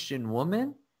 a Christian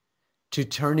woman, to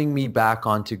turning me back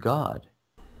onto God.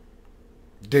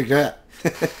 Dig that.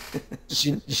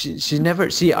 She never,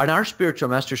 see, and our spiritual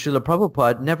master Srila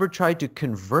Prabhupada never tried to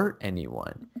convert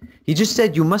anyone. He just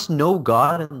said you must know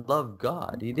God and love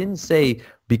God. He didn't say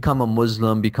become a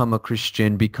Muslim, become a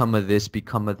Christian, become a this,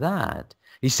 become a that.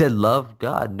 He said love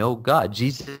God, know God.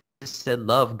 Jesus said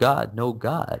love God, know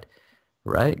God,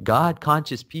 right? God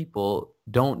conscious people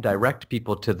don't direct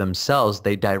people to themselves.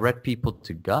 They direct people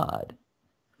to God,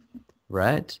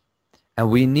 right?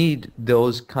 And we need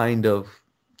those kind of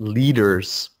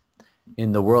leaders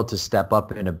in the world to step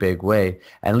up in a big way.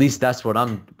 At least that's what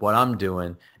I'm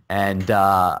doing. And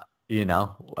I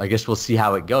guess we'll see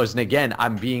how it goes. And again,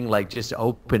 I'm being like just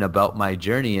open about my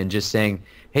journey and just saying,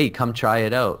 hey, come try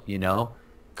it out,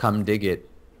 come dig it.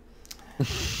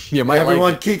 You might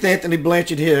everyone, like it. Keith Anthony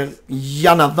Blanchard here,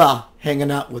 Yanava,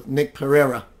 hanging out with Nick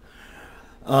Pereira.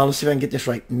 Let's see if I can get this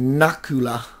right.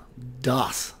 Nakula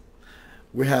Das.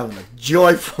 We're having a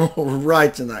joyful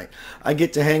ride tonight. I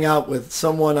get to hang out with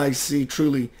someone I see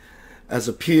truly as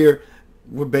a peer.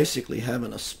 We're basically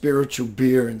having a spiritual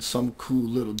beer in some cool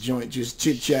little joint, just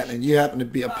chit-chatting, and you happen to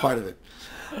be a part of it.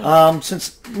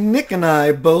 Since Nick and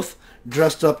I both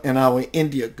dressed up in our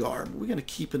India garb, we're going to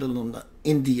keep it a little on the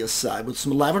India side with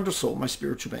some Lavender Soul, my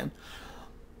spiritual band.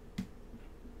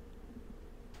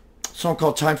 A song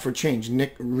called Time for Change.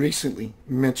 Nick recently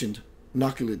mentioned,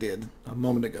 Nakula did a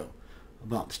moment ago,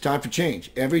 about it's time for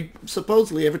change.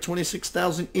 Supposedly every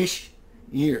 26,000-ish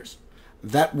years,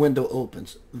 that window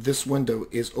opens. This window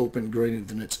is open greater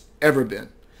than it's ever been.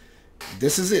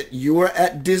 This is it. You are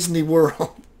at Disney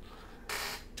World.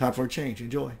 Time for a change.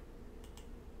 Enjoy.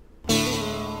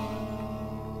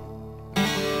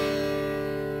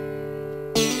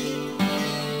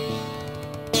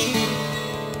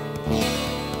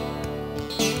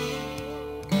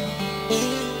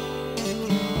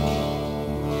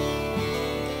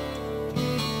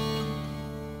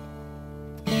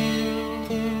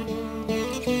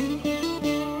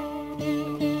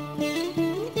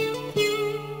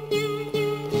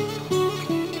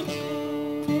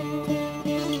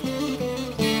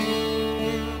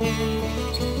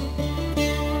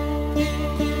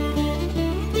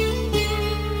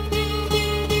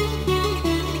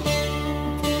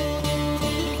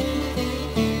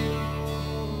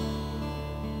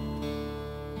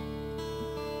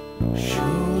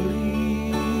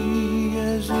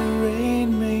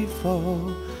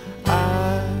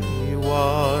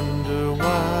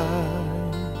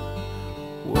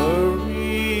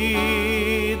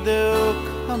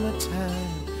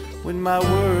 when my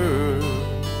world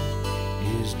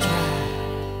is dry,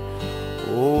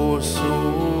 oh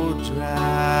so dry.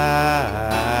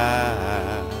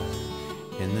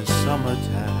 In the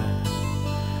summertime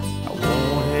I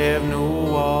won't have no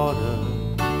water.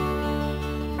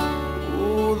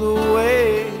 Oh, the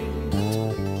wait,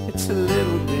 it's a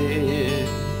little bit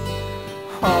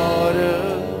harder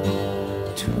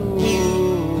to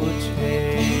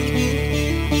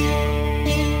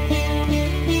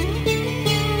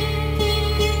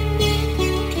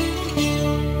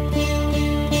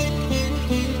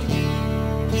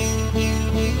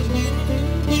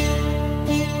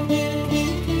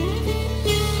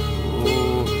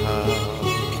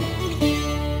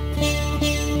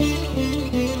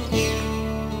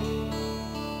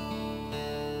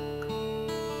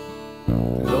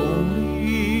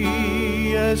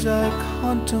as I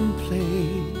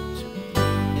contemplate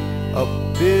a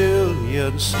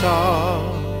billion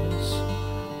stars,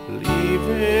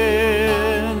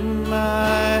 leaving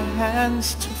my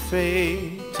hands to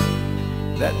fate.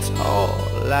 That's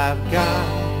all I've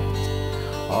got,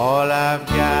 all I've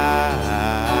got.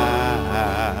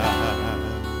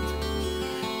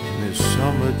 In the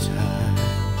summertime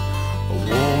I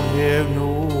won't have no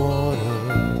water.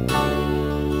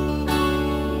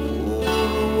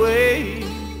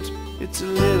 It's a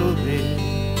little bit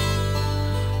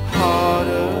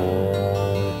harder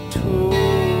to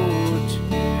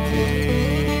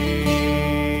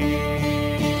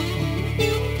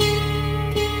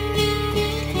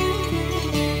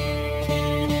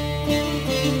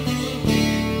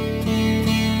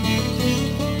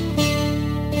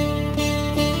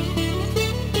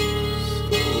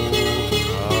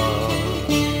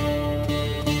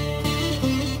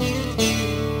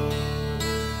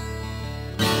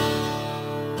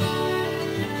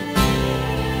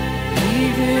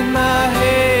my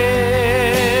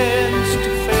hands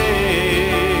to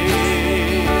fade,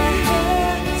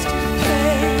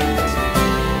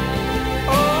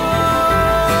 all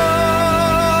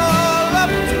up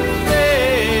to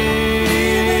fade.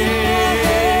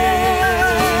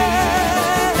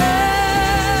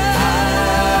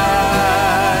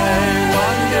 I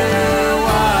wonder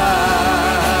why.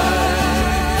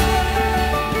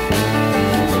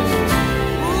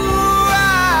 Ooh,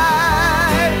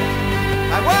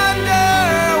 I wonder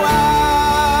why.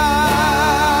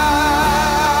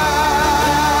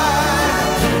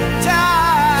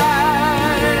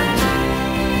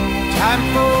 Time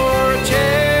for a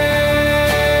change.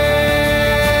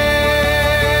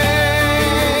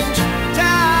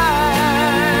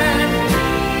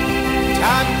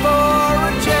 Time for a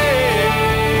change.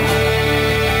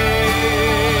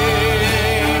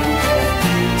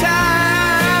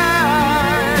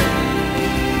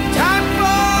 Time for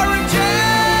a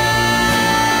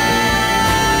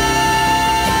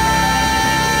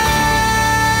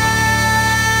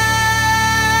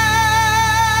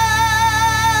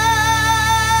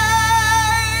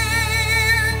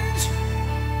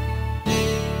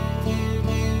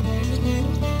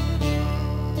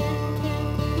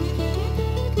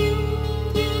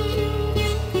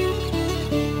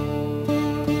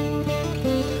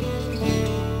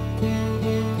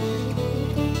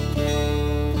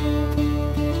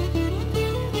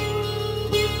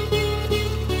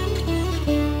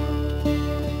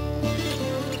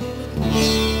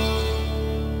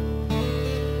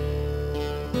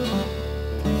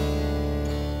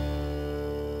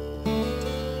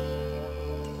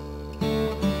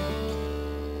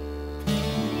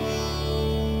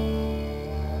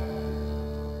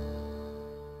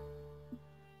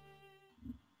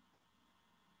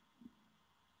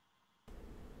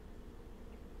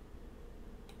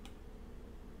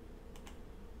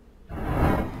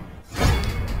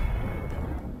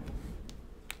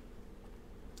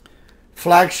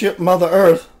Flagship Mother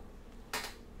Earth.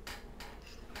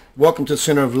 Welcome to the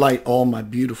Center of Light, all my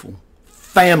beautiful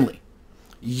family.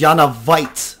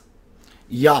 Yanavites.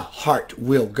 Yah, heart,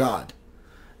 will, God.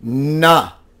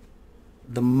 Na,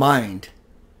 the mind,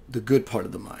 the good part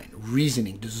of the mind.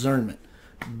 Reasoning, discernment,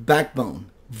 backbone.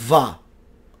 Va,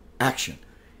 action.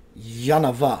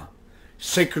 Yanava,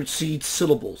 sacred seed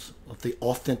syllables of the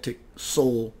authentic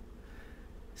soul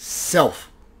self.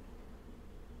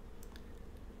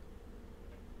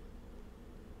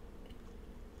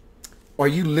 Are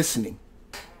you listening?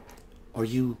 Are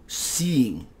you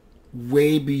seeing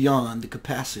way beyond the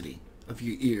capacity of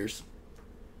your ears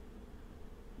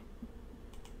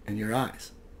and your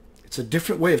eyes? It's a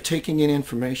different way of taking in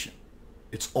information.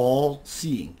 It's all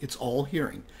seeing. It's all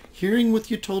hearing. Hearing with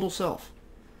your total self.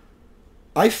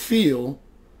 I feel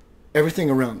everything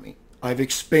around me. I've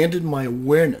expanded my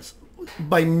awareness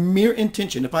by mere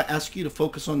intention, if I ask you to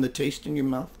focus on the taste in your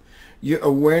mouth, your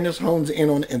awareness hones in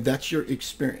on it, and that's your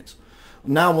experience.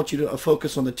 Now I want you to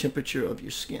focus on the temperature of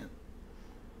your skin.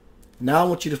 Now I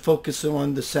want you to focus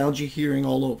on the sounds you're hearing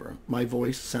all over. My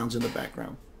voice, sounds in the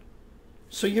background.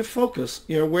 So your focus,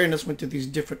 your awareness went to these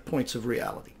different points of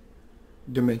reality,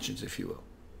 dimensions, if you will.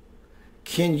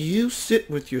 Can you sit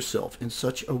with yourself in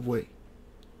such a way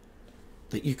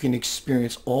that you can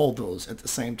experience all those at the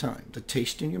same time? The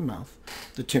taste in your mouth,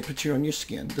 the temperature on your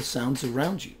skin, the sounds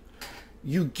around you.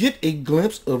 You get a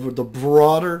glimpse of the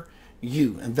broader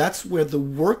you. And that's where the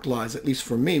work lies, at least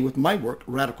for me, with my work,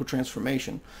 Radical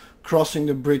Transformation, Crossing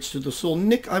the Bridge to the Soul.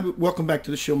 Nick, welcome back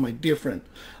to the show, my dear friend.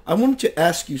 I wanted to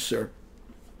ask you, sir,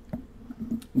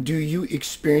 do you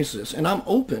experience this? And I'm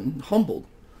open, humbled,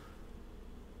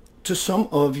 to some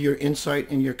of your insight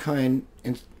and your kind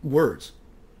words.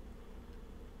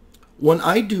 When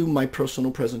I do my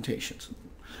personal presentations,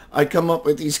 I come up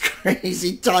with these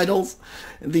crazy titles,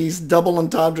 these double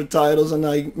entendre titles, and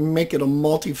I make it a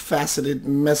multifaceted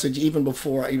message even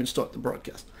before I even start the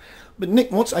broadcast. But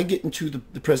Nick, once I get into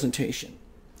the presentation,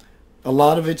 a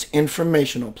lot of it's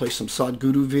information. I'll play some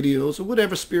Sadhguru videos or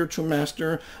whatever, spiritual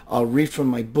master. I'll read from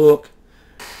my book.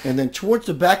 And then towards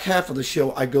the back half of the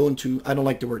show, I go into, I don't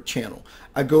like the word channel,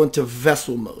 I go into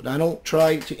vessel mode. I don't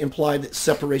try to imply that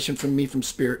separation from me from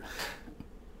spirit.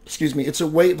 Excuse me. It's a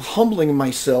way of humbling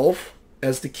myself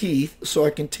as the key so I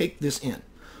can take this in.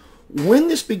 When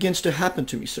this begins to happen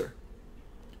to me, sir,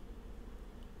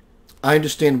 I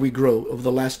understand we grow over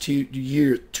the last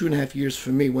 2.5 years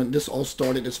for me when this all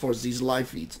started as far as these live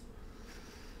feeds.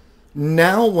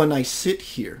 Now when I sit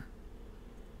here,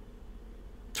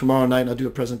 tomorrow night I'll do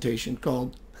a presentation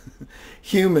called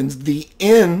Humans, the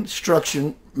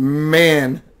Instruction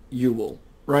Manual,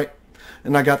 right?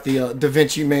 And I got the Da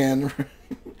Vinci Man,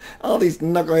 all these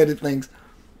knuckleheaded things.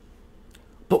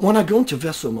 But when I go into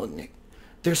vessel mode, Nick,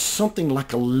 there's something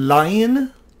like a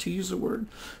lion, to use a word,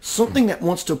 something that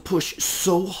wants to push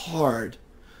so hard.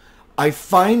 I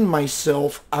find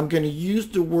myself, I'm going to use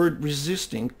the word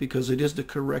resisting because it is the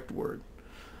correct word.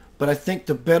 But I think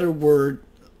the better word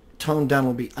toned down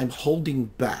will be, I'm holding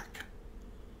back.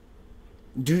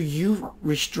 Do you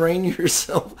restrain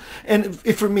yourself? And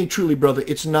if for me, truly, brother,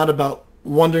 it's not about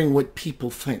wondering what people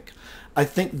think. I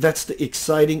think that's the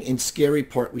exciting and scary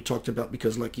part we talked about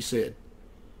because, like you said,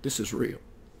 this is real.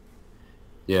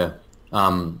 Yeah.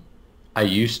 I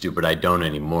used to, but I don't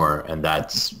anymore. And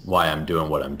that's why I'm doing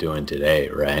what I'm doing today,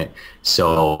 right?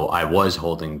 So I was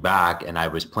holding back and I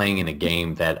was playing in a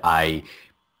game that I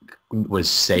was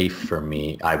safe for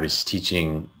me. I was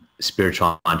teaching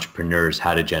spiritual entrepreneurs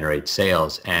how to generate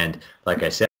sales. And like I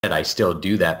said, I still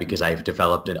do that because I've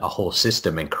developed a whole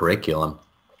system and curriculum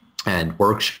and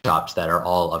workshops that are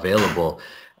all available.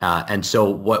 And so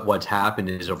what's happened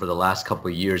is over the last couple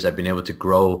of years, I've been able to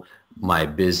grow my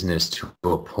business to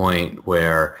a point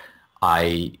where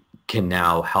I can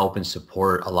now help and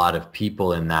support a lot of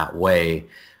people in that way,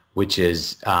 which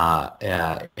is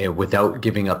without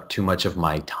giving up too much of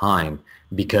my time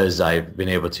because I've been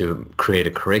able to create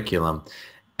a curriculum.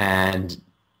 And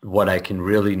what I can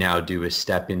really now do is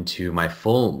step into my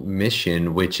full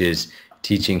mission, which is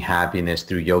teaching happiness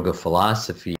through yoga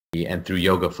philosophy, and through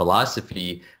yoga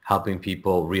philosophy, helping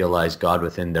people realize God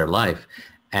within their life.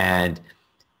 And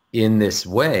in this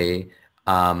way,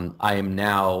 I am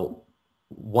now,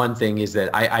 one thing is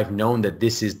that I've known that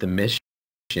this is the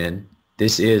mission,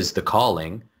 this is the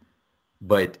calling,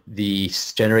 but the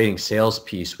generating sales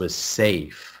piece was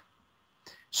safe.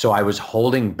 So I was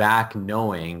holding back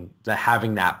knowing that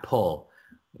having that pull,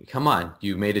 come on,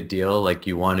 you made a deal, like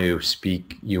you want to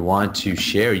speak, you want to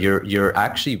share, you're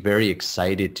actually very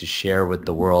excited to share with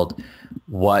the world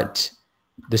what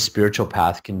the spiritual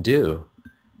path can do.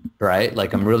 Right?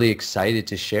 Like I'm really excited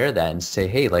to share that and say,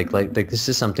 hey, like this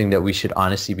is something that we should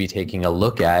honestly be taking a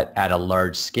look at a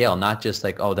large scale, not just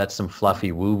like, oh, that's some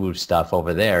fluffy woo-woo stuff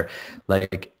over there.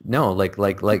 Like, no, like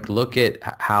look at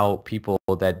how people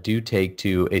that do take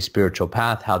to a spiritual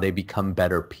path, how they become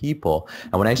better people.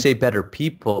 And when I say better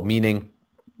people, meaning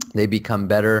they become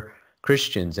better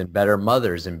Christians and better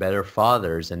mothers and better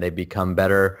fathers, and they become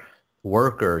better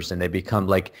workers, and they become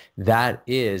like, that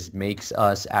is makes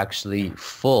us actually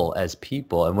full as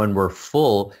people. And when we're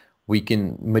full, we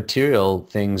can, material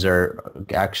things are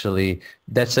actually,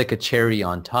 that's like a cherry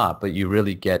on top, but you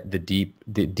really get the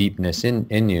deepness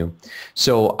in you.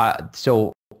 So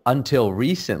so until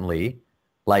recently,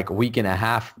 like a week and a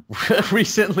half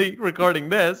recently recording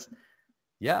this,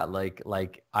 yeah, like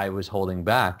I was holding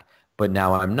back, but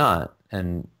now I'm not.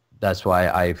 And that's why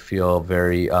I feel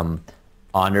very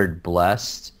honored,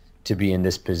 blessed to be in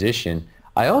this position.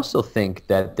 I also think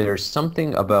that there's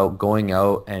something about going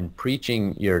out and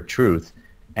preaching your truth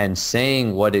and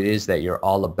saying what it is that you're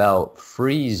all about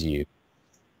frees you.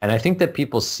 And I think that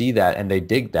people see that and they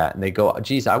dig that and they go,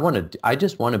 geez, I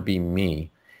just want to be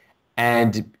me.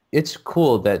 And it's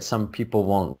cool that some people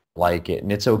won't like it.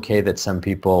 And it's okay that some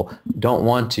people don't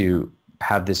want to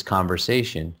have this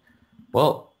conversation.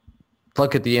 Well,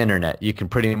 look at the internet. You can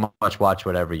pretty much watch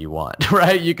whatever you want,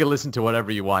 right? You can listen to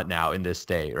whatever you want now in this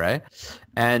day, right?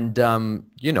 And,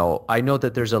 I know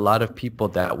that there's a lot of people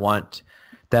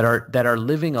that are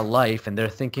living a life and they're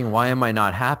thinking, why am I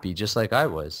not happy? Just like I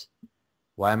was.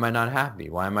 Why am I not happy?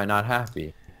 Why am I not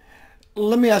happy?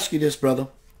 Let me ask you this, brother.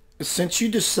 Since you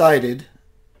decided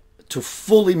to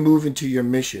fully move into your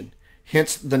mission,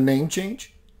 hence the name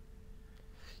change?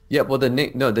 Yeah, well, the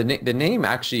name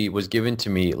actually was given to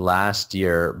me last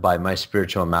year by my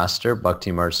spiritual master,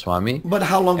 Bhakti-Yogi Swami. But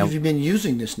how long And have you been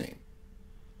using this name?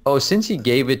 oh, since he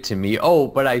gave it to me,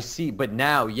 but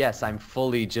now, yes, I'm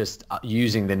fully just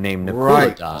using the name Nakula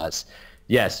Right. Das.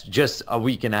 Yes, just a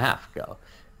week and a half ago.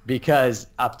 Because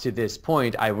up to this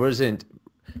point, I was,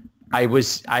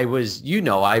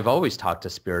 I've always talked a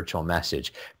spiritual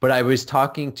message, but I was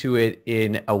talking to it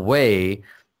in a way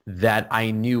that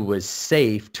I knew was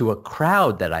safe to a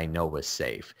crowd that I know was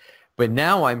safe. But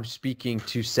now I'm speaking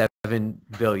to 7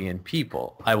 billion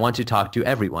people. I want to talk to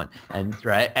everyone. And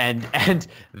right. And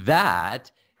that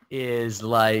is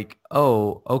like,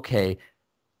 oh, okay.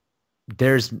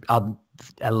 There's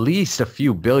at least a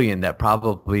few billion that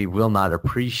probably will not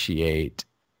appreciate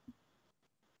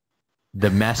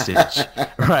the message,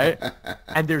 right?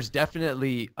 And there's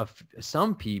definitely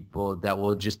some people that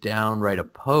will just downright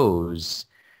oppose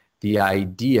the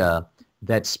idea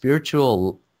that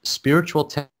spiritual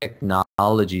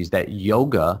technologies, that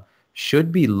yoga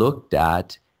should be looked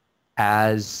at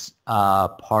as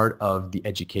part of the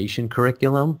education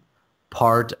curriculum,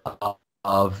 part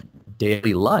of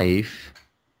daily life,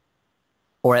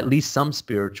 or at least some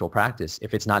spiritual practice,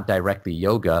 if it's not directly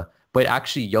yoga. But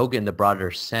actually yoga in the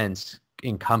broader sense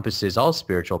encompasses all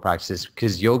spiritual practices,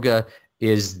 because yoga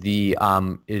is the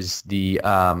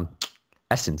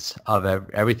essence of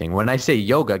everything. When I say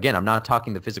yoga, again, I'm not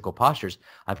talking the physical postures.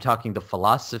 I'm talking the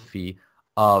philosophy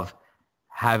of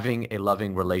having a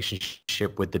loving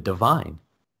relationship with the divine.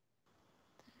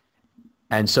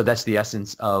 And so that's the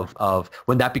essence of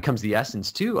when that becomes the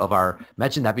essence too of our,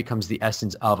 imagine that becomes the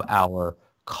essence of our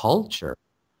culture.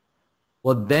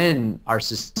 Well, then our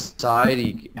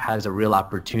society has a real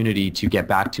opportunity to get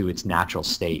back to its natural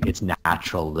state, its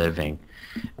natural living.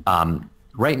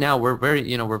 Right now, we're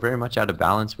very much out of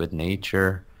balance with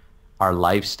nature, our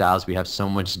lifestyles. We have so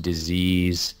much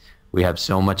disease. We have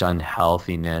so much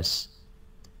unhealthiness,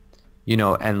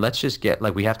 and let's just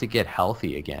we have to get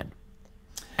healthy again.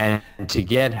 And to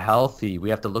get healthy, we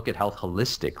have to look at health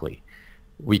holistically.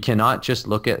 We cannot just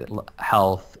look at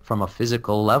health from a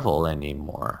physical level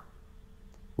anymore.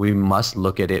 We must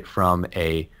look at it from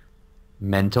a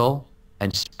mental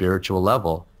and spiritual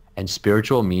level. And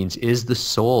spiritual means, is the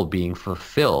soul being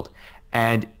fulfilled?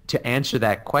 And to answer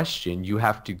that question, you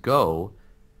have to go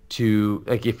to,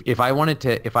 like, if I wanted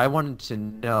to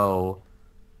know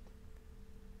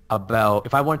about,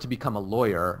 if I wanted to become a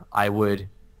lawyer, I would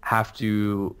have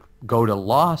to go to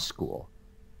law school.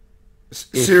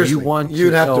 Seriously,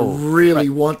 you'd have to really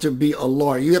right. want to be a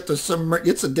lawyer. You have to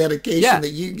it's a dedication Yeah, that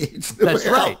you get. that's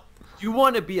right. You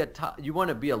want to be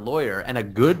a lawyer, and a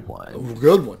good one. A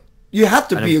good one. You have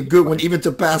to be a good one even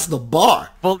to pass the bar.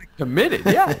 Fully committed.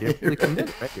 Yeah, you're fully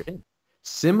committed. Right, you're in.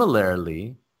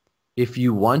 Similarly, if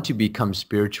you want to become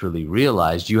spiritually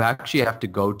realized, you actually have to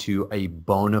go to a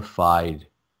bona fide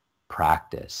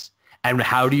practice. And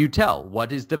how do you tell?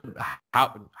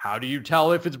 How do you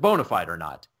tell if it's bona fide or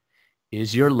not?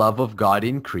 Is your love of God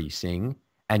increasing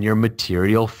and your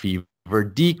material fever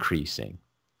decreasing?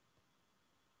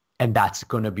 And that's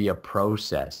going to be a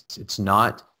process. It's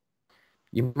not,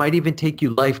 it might even take you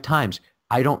lifetimes.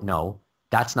 I don't know.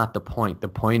 That's not the point. The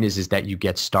point is that you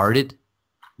get started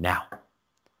now.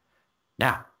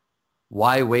 Now,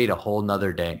 why wait a whole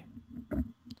nother day?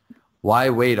 Why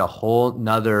wait a whole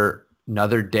nother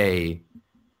day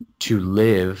to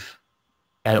live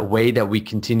at a way that we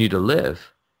continue to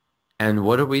live? And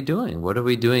what are we doing? What are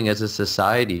we doing as a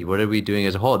society? What are we doing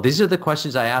as a whole? These are the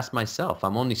questions I ask myself.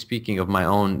 I'm only speaking of my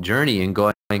own journey and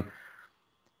going,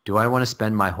 do I want to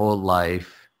spend my whole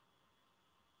life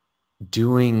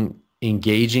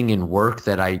engaging in work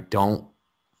that I don't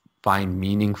find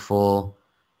meaningful,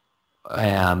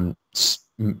 doing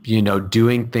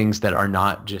things that are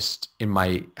not just in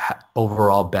my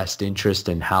overall best interest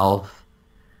and health?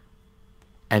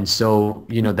 And so,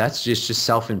 that's just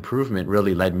self-improvement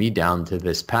really led me down to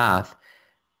this path.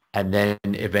 And then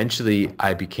eventually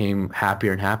I became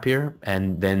happier and happier.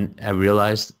 And then I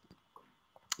realized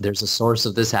there's a source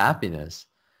of this happiness.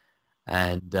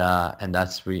 And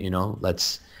that's where,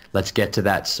 let's get to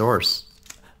that source.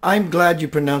 I'm glad you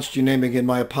pronounced your name again.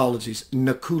 My apologies.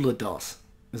 Nakula Das.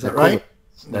 Is that Nakula. right?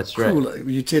 That's Nakula. right.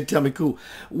 You did tell me cool.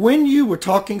 When you were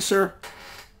talking, sir,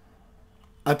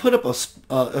 I put up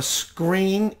a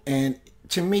screen, and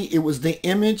to me, it was the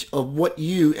image of what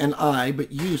you and I,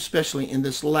 but you especially in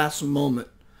this last moment,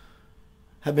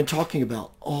 have been talking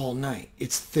about all night.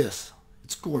 It's this.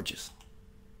 It's gorgeous.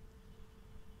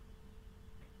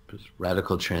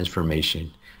 Radical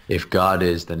transformation. If God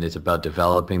is, then it's about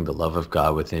developing the love of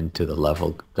God within to the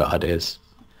level God is.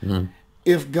 Mm.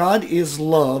 If God is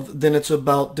love, then it's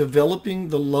about developing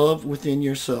the love within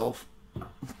yourself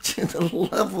to the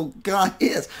level God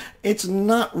is. It's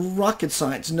not rocket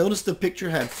science. Notice the picture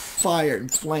had fire and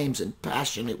flames and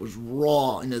passion. It was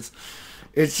raw, and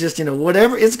it's just,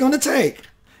 whatever it's going to take.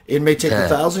 It may take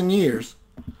 1,000 years,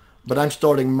 but I'm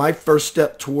starting my first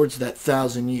step towards that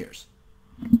 1,000 years.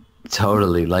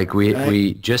 Totally. Like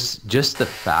we just the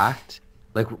fact,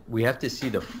 like we have to see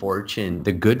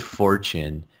the good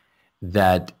fortune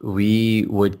that we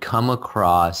would come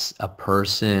across a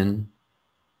person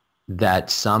that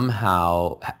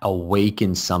somehow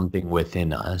awakens something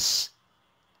within us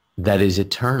that is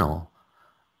eternal.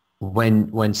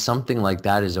 When something like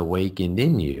that is awakened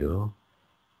in you,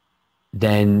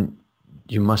 then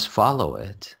you must follow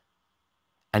it.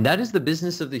 And that is the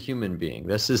business of the human being.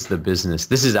 This is the business.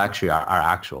 This is actually our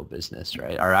actual business,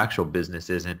 right? Our actual business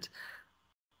isn't,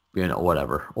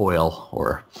 whatever, oil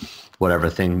or whatever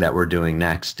thing that we're doing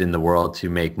next in the world to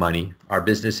make money. Our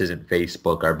business isn't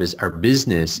Facebook. Our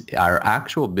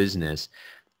actual business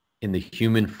in the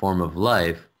human form of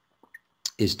life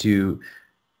is to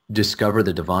discover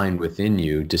the divine within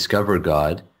you, discover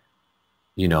God.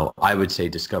 I would say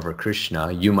discover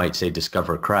Krishna. You might say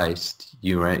discover Christ.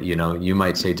 You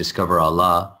might say discover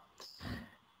Allah.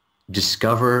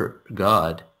 Discover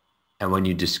God. And when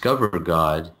you discover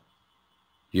God,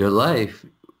 your life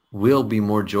will be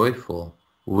more joyful,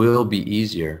 will be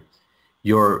easier.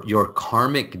 Your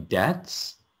karmic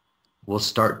debts will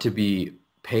start to be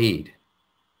paid,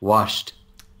 washed.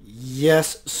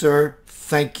 Yes, sir.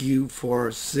 Thank you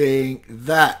for saying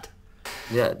that.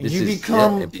 Yeah, You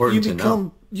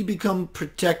become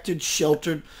protected,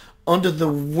 sheltered under the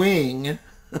wing.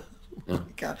 Oh my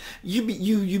God.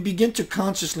 You begin to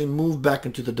consciously move back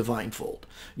into the divine fold.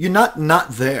 You're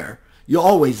not there. You're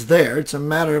always there. It's a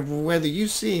matter of whether you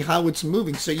see how it's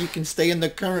moving so you can stay in the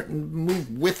current and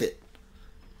move with it.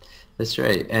 That's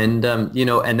right. And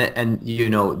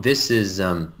this is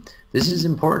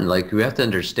important. Like, we have to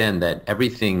understand that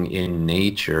everything in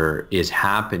nature is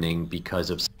happening because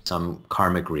of some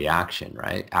karmic reaction,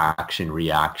 right? Action,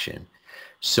 reaction.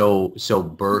 So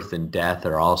birth and death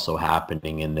are also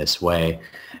happening in this way.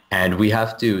 And we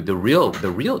have to, the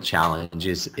real challenge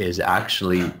is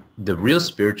actually, the real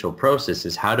spiritual process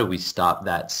is, how do we stop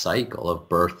that cycle of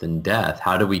birth and death?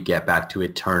 How do we get back to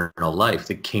eternal life,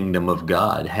 the kingdom of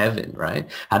God, heaven, right?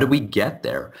 How do we get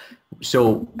there?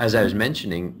 So as I was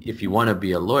mentioning, if you want to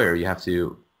be a lawyer, you have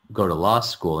to go to law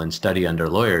school and study under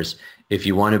lawyers. If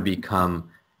you want to become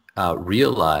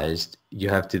realized, you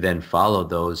have to then follow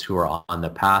those who are on the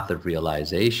path of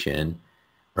realization,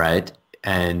 right?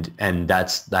 And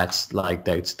that's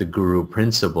the guru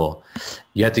principle.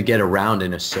 You have to get around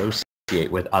and associate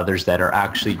with others that are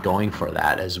actually going for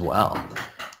that as well.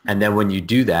 And then when you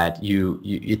do that,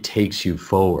 it takes you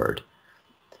forward.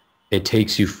 It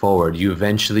takes you forward. You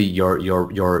eventually,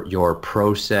 your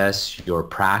process, your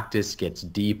practice gets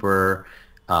deeper.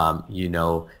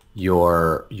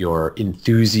 Your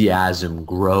enthusiasm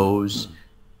grows,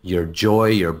 your joy,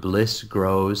 your bliss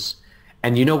grows.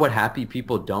 And you know what happy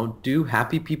people don't do?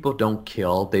 Happy people don't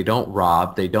kill, they don't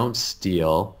rob, they don't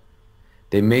steal.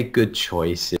 They make good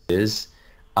choices.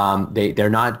 They're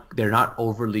not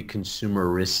overly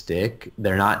consumeristic.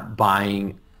 They're not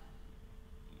buying,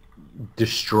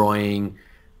 destroying.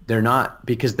 They're not,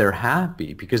 because they're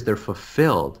happy, because they're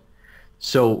fulfilled.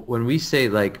 So when we say,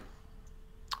 like,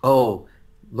 oh,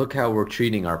 look how we're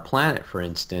treating our planet, for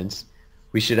instance,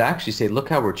 we should actually say, look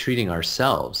how we're treating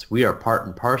ourselves. We are part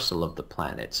and parcel of the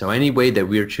planet. So any way that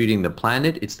we are treating the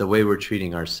planet, it's the way we're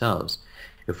treating ourselves.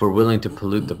 If we're willing to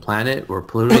pollute the planet, we're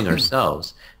polluting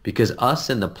ourselves, because us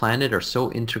and the planet are so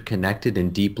interconnected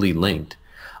and deeply linked.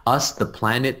 Us, the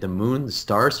planet, the moon, the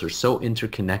stars are so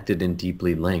interconnected and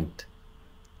deeply linked.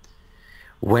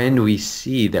 When we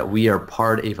see that we are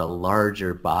part of a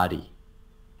larger body,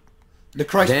 The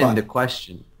Christ then the body.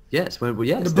 question, yes,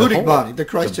 yes, The Buddhic body, the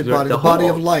Christed body, the body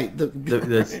of light.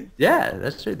 Yeah,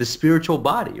 that's right. The spiritual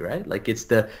body, right? Like it's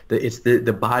the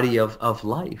body of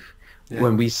life. Yeah.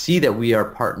 When we see that we are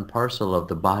part and parcel of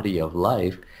the body of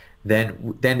life,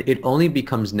 then it only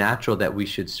becomes natural that we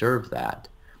should serve that.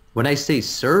 When I say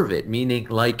serve it, meaning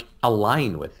like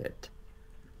align with it.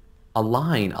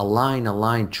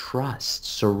 Align, trust,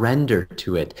 surrender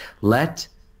to it. Let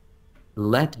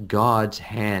God's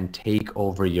hand take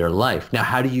over your life. Now,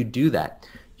 how do you do that?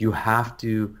 You have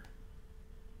to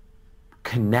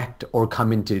connect or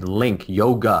come into link.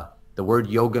 Yoga. The word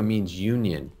yoga means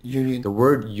union. Union. The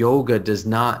word yoga does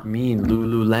not mean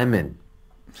Lululemon.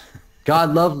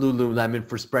 God love Lululemon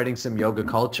for spreading some yoga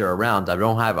culture around.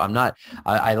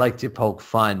 I like to poke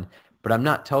fun, but I'm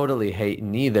not totally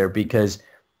hating either, because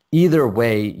either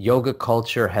way, yoga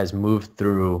culture has moved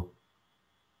through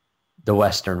the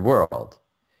Western world.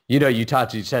 You know, you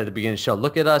said at the beginning of the show,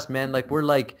 look at us, man. Like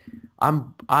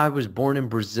I was born in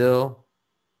Brazil.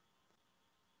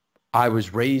 I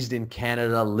was raised in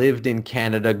Canada, lived in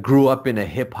Canada, grew up in a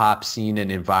hip hop scene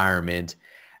and environment.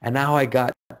 And now I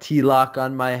got T-lock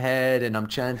on my head and I'm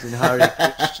chanting Hare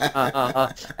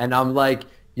Krishna. And I'm like,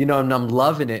 you know, and I'm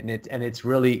loving it. And it's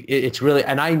really,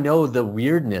 and I know the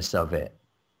weirdness of it.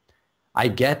 I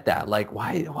get that. Like,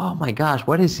 why? Oh my gosh,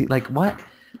 what is he like? What?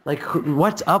 Like,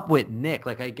 what's up with Nick?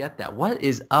 Like, I get that. What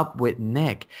is up with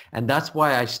Nick? And that's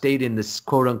why I stayed in this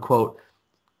quote unquote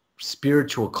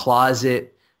spiritual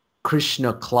closet,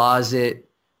 Krishna closet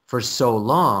for so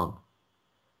long.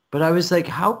 But I was like,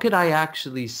 how could I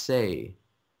actually say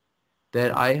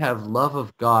that I have love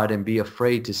of God and be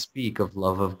afraid to speak of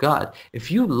love of God?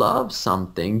 If you love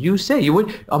something, you say. You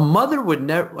would. A mother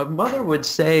would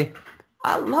say,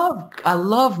 I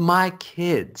love my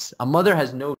kids. A mother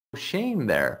has no shame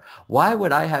there. Why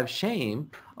would I have shame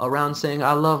around saying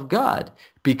I love God?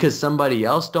 Because somebody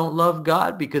else don't love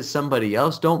God? Because somebody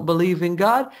else don't believe in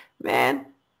God? Man,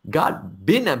 God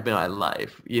been in my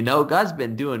life. You know, God's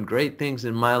been doing great things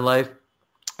in my life,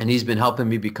 and he's been helping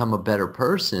me become a better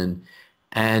person.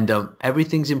 And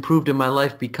everything's improved in my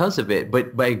life because of it.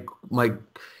 But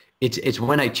it's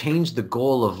when I changed the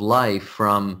goal of life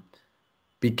from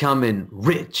becoming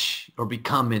rich or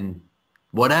becoming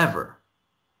whatever.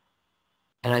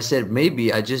 And I said,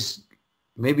 maybe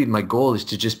my goal is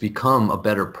to just become a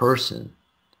better person.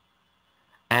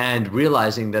 And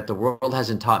realizing that the world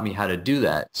hasn't taught me how to do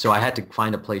that. So I had to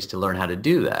find a place to learn how to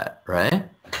do that, right?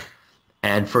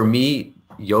 And for me,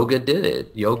 yoga did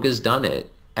it. Yoga's done it.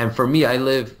 And for me, I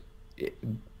live,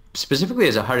 specifically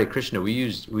as a Hare Krishna, we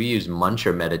use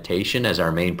mantra meditation as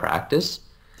our main practice.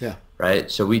 Yeah.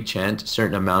 Right? So we chant a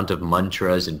certain amount of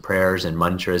mantras and prayers and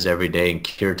mantras every day and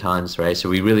kirtans, right? So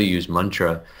we really use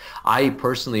mantra. I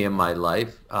personally in my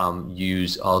life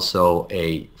use also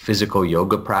a physical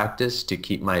yoga practice to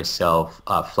keep myself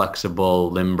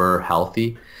flexible, limber,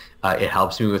 healthy. It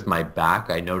helps me with my back.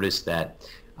 I notice that,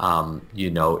 you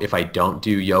know, if I don't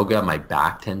do yoga, my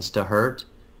back tends to hurt,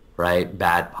 right?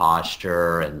 Bad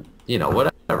posture and, you know,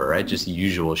 whatever, right? Just the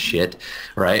usual shit,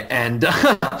 right? And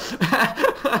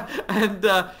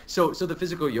so the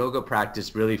physical yoga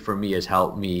practice really for me has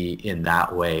helped me in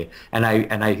that way.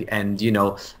 And you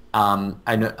know,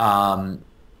 I know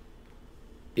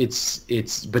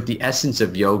but the essence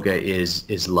of yoga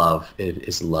is love.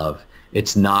 Is love.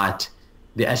 It's not.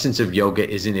 The essence of yoga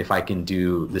isn't if I can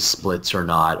do the splits or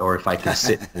not, or if I can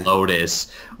sit in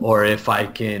lotus, or if I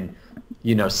can,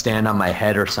 you know, stand on my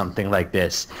head or something like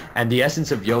this. And the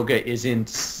essence of yoga isn't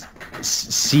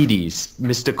siddhis,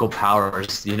 mystical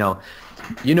powers. You know,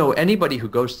 anybody who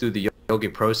goes through the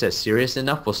yogic process serious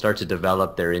enough will start to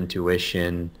develop their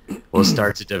intuition, will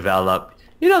start to develop,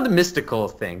 you know, the mystical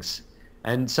things.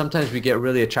 And sometimes we get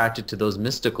really attracted to those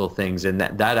mystical things, and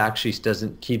that actually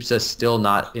keeps us still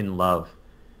not in love.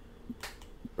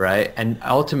 Right? And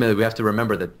ultimately, we have to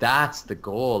remember that that's the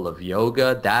goal of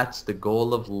yoga. That's the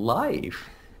goal of life.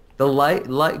 The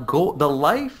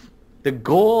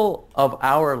goal of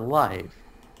our life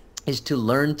is to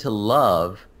learn to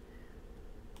love,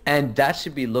 and that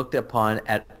should be looked upon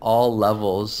at all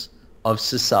levels of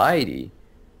society,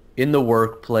 in the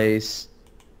workplace,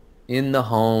 in the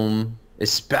home,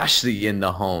 especially in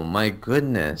the home. My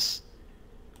goodness,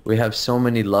 we have so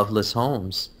many loveless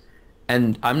homes.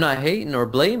 And I'm not hating or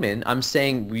blaming. I'm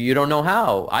saying you don't know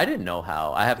how. I didn't know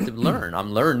how. I have to learn.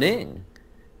 I'm learning,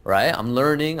 right? I'm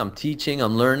learning. I'm teaching.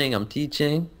 I'm learning. I'm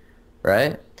teaching,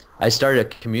 right? I started a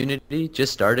community,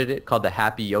 just started it, called the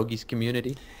Happy Yogis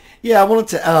Community. Yeah, I wanted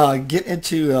to get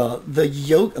into the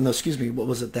yoga. No, excuse me. What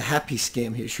was it? The happy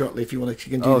scam here shortly. If you want to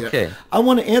continue. Okay. I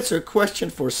want to answer a question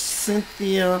for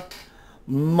Cynthia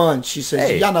month. She says,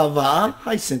 Hey. Yanava.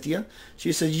 Hi, Cynthia.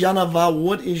 She says, Yanava,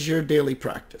 what is your daily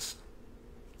practice?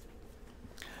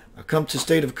 I come to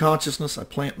state of consciousness. I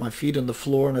plant my feet on the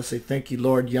floor and I say, thank you,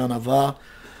 Lord, Yanava.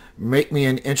 Make me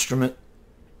an instrument.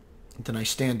 And then I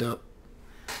stand up.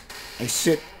 I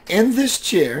sit in this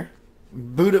chair,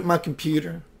 boot up my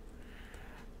computer,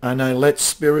 and I let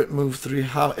spirit move through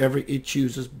however it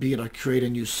chooses, be it I create a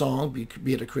new song,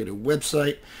 be it I create a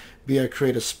website, be it I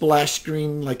create a splash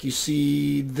screen like you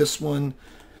see this one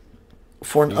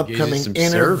for an upcoming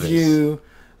interview.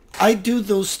 I do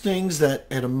those things that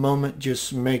at a moment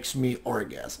just makes me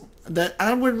orgasm. That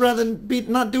I would rather be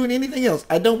not doing anything else.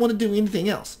 I don't want to do anything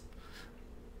else.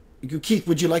 Keith,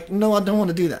 would you like? No, I don't want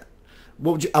to do that.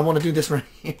 What would you? I want to do this right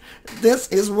here. This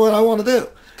is what I want to do.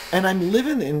 And I'm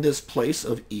living in this place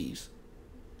of ease,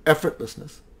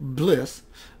 effortlessness, bliss,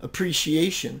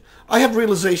 appreciation. I have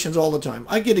realizations all the time.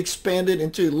 I get expanded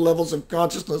into levels of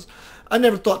consciousness I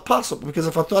never thought possible, because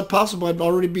if I thought possible, I'd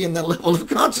already be in that level of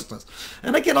consciousness.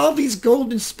 And I get all these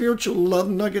golden spiritual love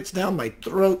nuggets down my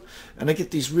throat, and I get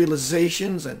these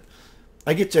realizations, and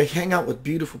I get to hang out with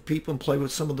beautiful people and play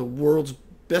with some of the world's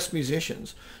best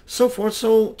musicians, so forth.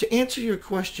 So to answer your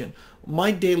question,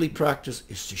 my daily practice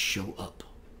is to show up,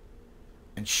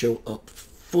 and show up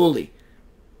fully.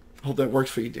 Hope that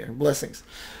works for you, dear. Blessings.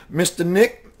 Mr.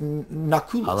 Nick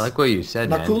Nakula. I like what you said,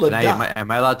 man. Nakula. Am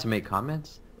I allowed to make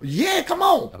comments? Yeah, come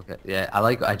on. Okay. Yeah, I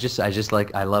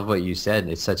love what you said.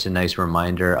 It's such a nice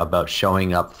reminder about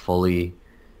showing up fully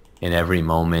in every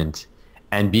moment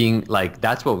and being like,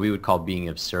 that's what we would call being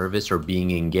of service or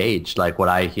being engaged. Like what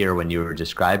I hear when you were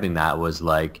describing that was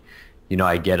like, you know,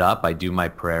 I get up, I do my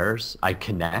prayers, I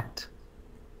connect,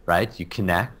 right? You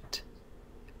connect,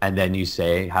 and then you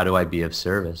say, how do I be of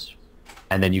service?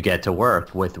 And then you get to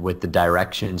work with the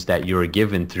directions that you were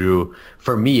given through.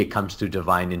 For me, it comes through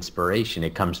divine inspiration.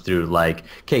 It comes through like,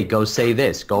 okay, go say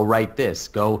this, go write this,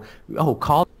 go,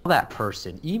 call that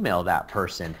person, email that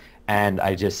person. And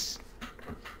I just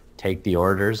take the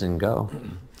orders and go.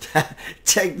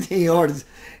 Take the orders.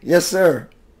 Yes, sir.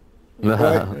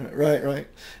 Right.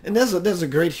 And there's a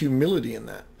great humility in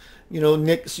that. You know,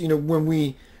 Nick, you know, when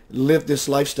we live this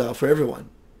lifestyle for everyone,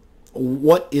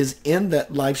 what is in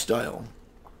that lifestyle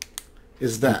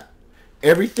is that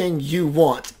everything you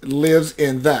want lives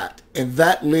in that, and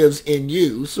that lives in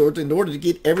you. So in order to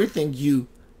get everything you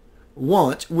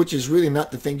want, which is really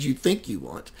not the things you think you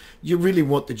want, you really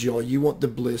want the joy, you want the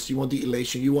bliss, you want the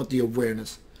elation, you want the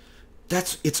awareness.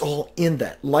 It's all in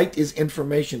that. Light is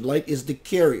information. Light is the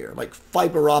carrier, like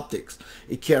fiber optics.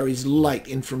 It carries light,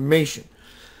 information.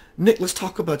 Nick, let's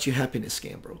talk about your happiness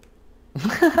scam, bro.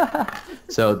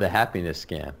 So the happiness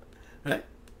scam. Right.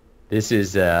 This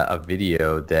is a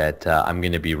video that I'm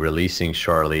going to be releasing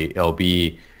shortly. It'll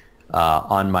be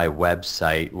on my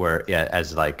website where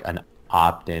as like an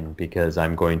opt-in, because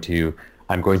I'm going to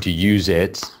use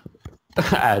it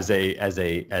as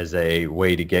a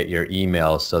way to get your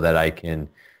email so that I can,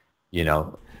 you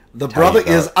know. The brother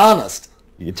is honest.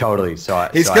 Totally.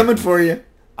 He's coming for you.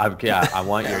 I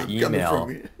want your email.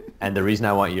 And the reason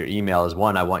I want your email is,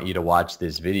 one, I want you to watch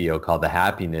this video called The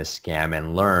Happiness Scam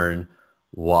and learn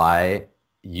why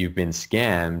you've been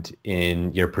scammed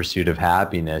in your pursuit of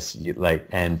happiness. It's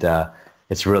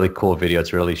a really cool video.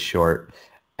 It's really short.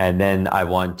 And then I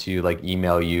want to like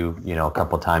email you, you know, a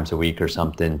couple times a week or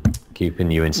something, keeping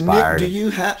you inspired. Nick,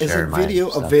 is a video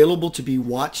available to be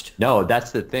watched? No,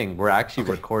 that's the thing. We're actually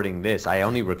recording this. I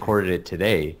only recorded it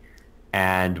today.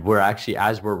 And we're actually,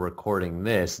 as we're recording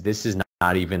this is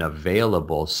not even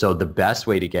available. So the best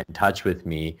way to get in touch with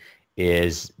me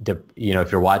is, if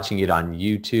you're watching it on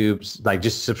YouTube, like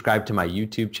just subscribe to my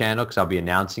YouTube channel because I'll be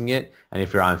announcing it. And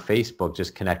if you're on Facebook,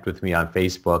 just connect with me on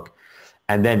Facebook.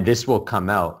 And then this will come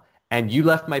out. And you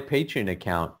left my Patreon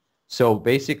account. So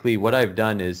basically what I've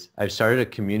done is I've started a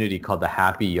community called the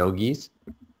Happy Yogis.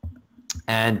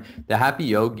 And the Happy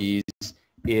Yogis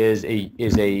is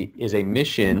a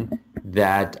mission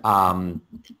that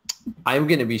I'm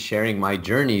going to be sharing my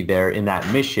journey there in that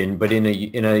mission, but in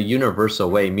a universal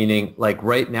way, meaning like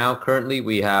right now, currently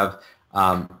we have,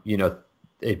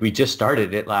 we just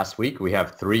started it last week. We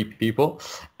have 3 people,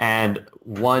 and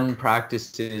one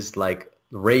practices like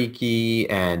Reiki,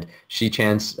 and she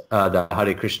chants the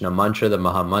Hare Krishna mantra, the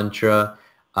Maha Mantra.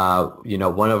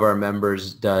 One of our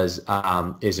members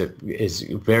is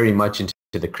very much into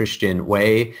the Christian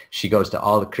way. She goes to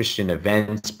all the Christian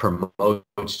events,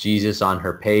 promotes Jesus on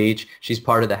her page. She's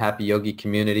part of the Happy Yogi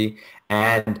community.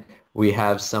 And we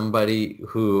have somebody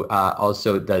who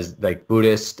also does like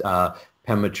Buddhist Pema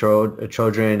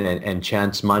Chodron and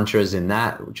chants mantras in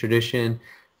that tradition.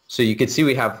 So you can see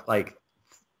we have like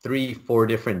three, four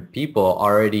different people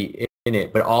already in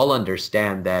it, but all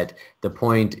understand that the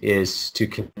point is to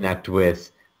connect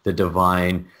with the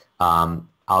divine.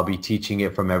 I'll be teaching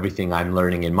it from everything I'm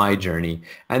learning in my journey.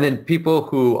 And then people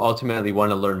who ultimately want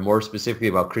to learn more specifically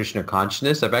about Krishna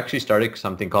consciousness, I've actually started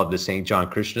something called the St. John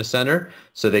Krishna Center.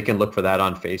 So they can look for that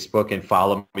on Facebook and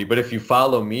follow me. But if you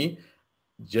follow me,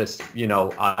 just,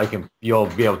 you'll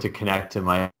be able to connect to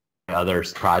my other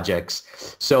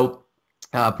projects. So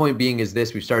point being is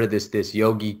this: we started this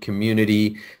yogi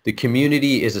community. The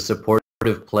community is a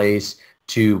supportive place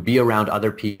to be around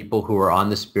other people who are on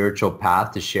the spiritual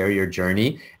path, to share your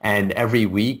journey. And every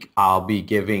week I'll be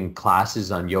giving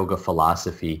classes on yoga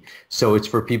philosophy. So it's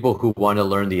for people who want to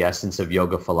learn the essence of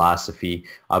yoga philosophy.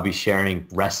 I'll be sharing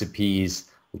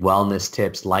recipes, wellness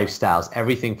tips, lifestyles,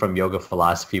 everything from yoga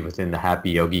philosophy within the Happy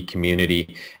Yogi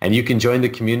community. And you can join the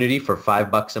community for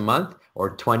 $5 a month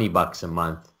or $20 a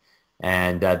month.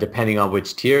 And depending on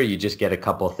which tier, you just get a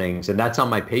couple things. And that's on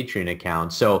my Patreon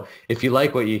account. So if you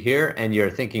like what you hear and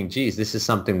you're thinking, geez, this is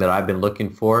something that I've been looking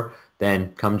for,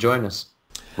 then come join us.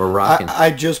 We're rocking. I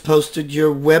just posted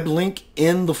your web link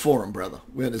in the forum, brother.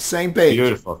 We're on the same page.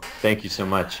 Beautiful. Thank you so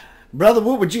much. Brother,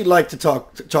 what would you like to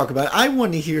talk about? I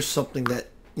want to hear something that,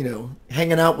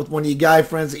 hanging out with one of your guy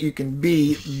friends that you can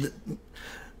be,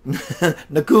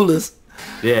 Nakula's.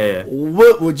 Yeah.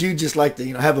 What would you just like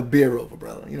to, have a beer over,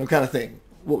 brother? Kind of thing.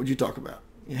 What would you talk about?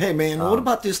 Hey, man, what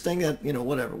about this thing that,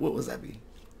 whatever? What would that be?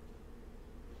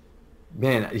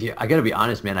 Man, yeah, I got to be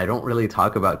honest, man. I don't really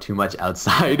talk about too much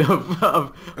outside of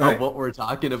what we're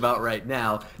talking about right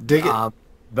now. Dig it.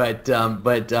 But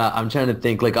I'm trying to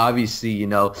think, like, obviously,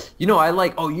 I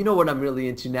like, what I'm really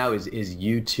into now is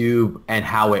YouTube and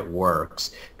how it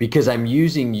works, because I'm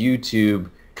using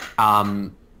YouTube.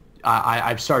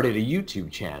 I've started a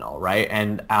YouTube channel, right?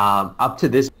 And up to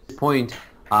this point,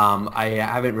 I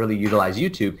haven't really utilized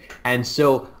YouTube. And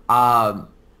so,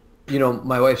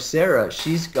 my wife, Sarah,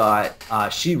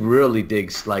 she really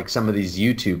digs like some of these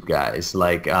YouTube guys,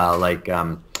 like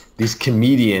these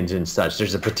comedians and such.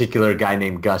 There's a particular guy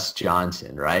named Gus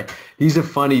Johnson, right? He's a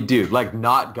funny dude, like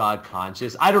not God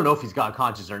conscious. I don't know if he's God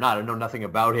conscious or not. I know nothing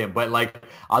about him, but like,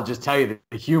 I'll just tell you that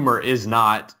the humor is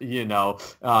not,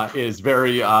 is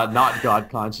very not God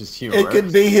conscious humor. It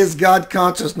could be his God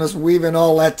consciousness weaving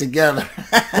all that together.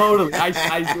 Totally.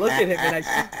 I look at him and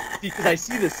I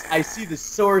see the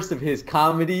source of his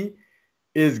comedy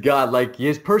is God. Like,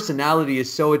 his personality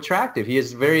is so attractive. He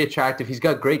is very attractive. He's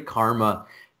got great karma,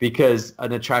 because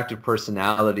an attractive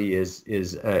personality is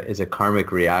a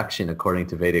karmic reaction according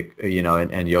to Vedic,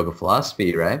 and yoga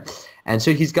philosophy, right? And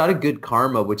so he's got a good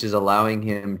karma, which is allowing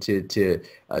him to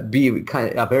be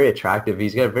kind of very attractive.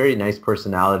 He's got a very nice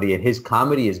personality, and his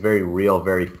comedy is very real,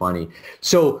 very funny.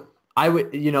 So I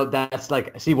would, that's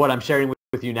like, see, what I'm sharing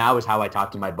with you now is how I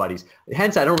talk to my buddies.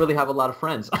 Hence, I don't really have a lot of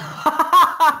friends.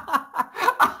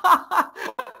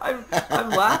 I'm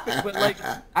laughing, but like,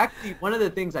 actually, one of the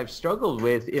things I've struggled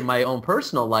with in my own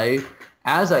personal life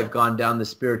as I've gone down the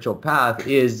spiritual path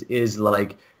is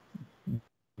like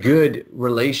good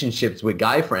relationships with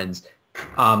guy friends.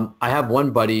 I have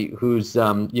one buddy who's,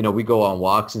 we go on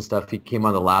walks and stuff. He came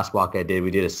on the last walk I did.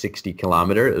 We did a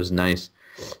 60-kilometer. It was nice.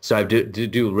 So I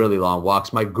do really long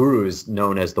walks. My guru is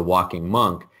known as the walking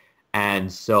monk.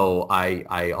 And so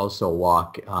I also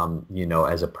walk,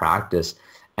 as a practice.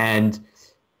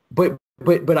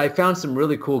 But I found some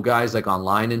really cool guys like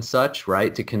online and such,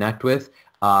 right, to connect with.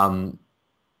 But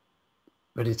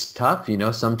it's tough,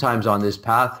 sometimes on this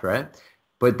path, right?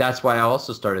 But that's why I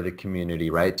also started the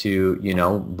community, right, to,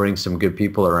 bring some good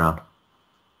people around.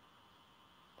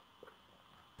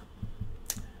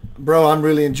 Bro, I'm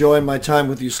really enjoying my time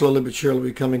with you. Slowly but surely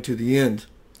we're coming to the end.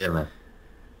 Yeah, man.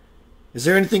 Is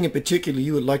there anything in particular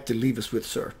you would like to leave us with,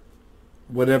 sir?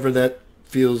 Whatever that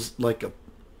feels like a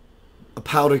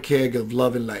powder keg of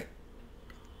love and light.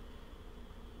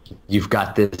 You've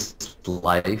got this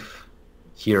life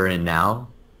here and now.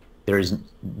 There's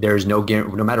no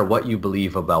guarantee, no matter what you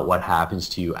believe about what happens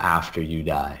to you after you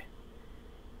die.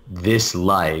 This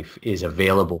life is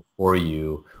available for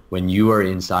you when you are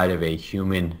inside of a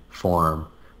human form.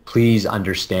 Please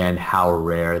understand how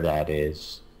rare that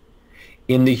is.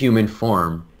 In the human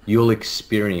form, you'll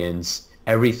experience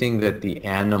everything that the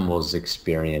animals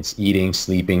experience: eating,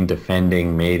 sleeping,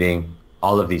 defending, mating,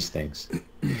 all of these things.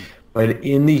 But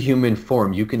in the human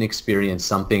form, you can experience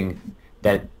something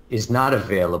that is not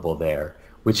available there,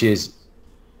 which is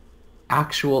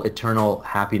actual eternal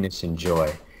happiness and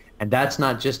joy. And that's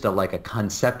not just like a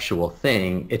conceptual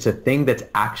thing. It's a thing that's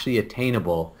actually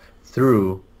attainable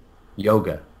through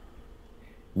yoga.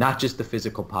 Not just the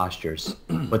physical postures,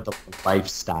 but the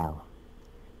lifestyle.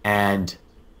 And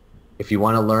if you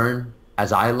want to learn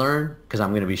as I learn, because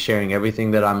I'm going to be sharing everything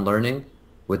that I'm learning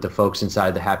with the folks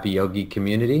inside the Happy Yogi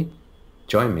community,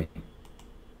 join me.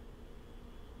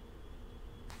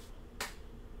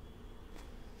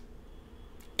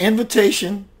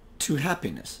 Invitation to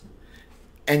happiness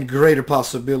and greater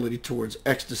possibility towards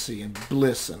ecstasy and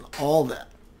bliss and all that.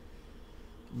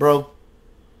 Bro,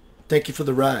 thank you for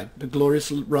the ride, the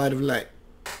glorious ride of light.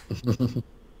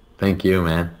 Thank you,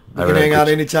 man. You can hang out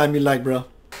anytime you like, bro.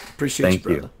 Appreciate Thank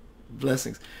you, brother.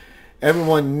 Blessings.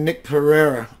 Everyone, Nick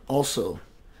Pereira also,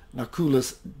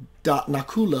 Nakula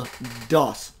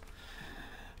DOS,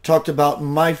 talked about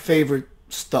my favorite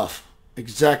stuff.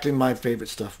 Exactly my favorite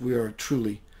stuff. We are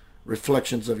truly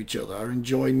reflections of each other. I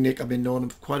enjoy Nick. I've been knowing him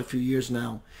for quite a few years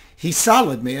now. He's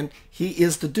solid, man. He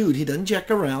is the dude. He doesn't jack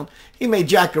around. He may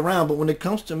jack around, but when it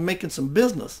comes to making some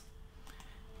business,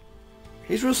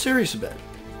 he's real serious about it.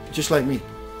 Just like me.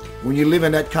 When you live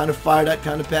in that kind of fire, that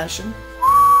kind of passion,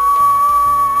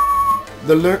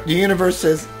 the universe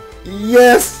says,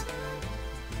 yes.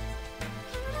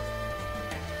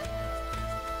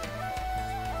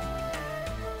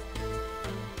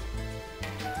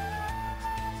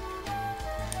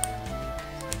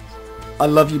 I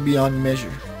love you beyond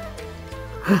measure.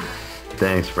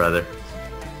 Thanks, brother.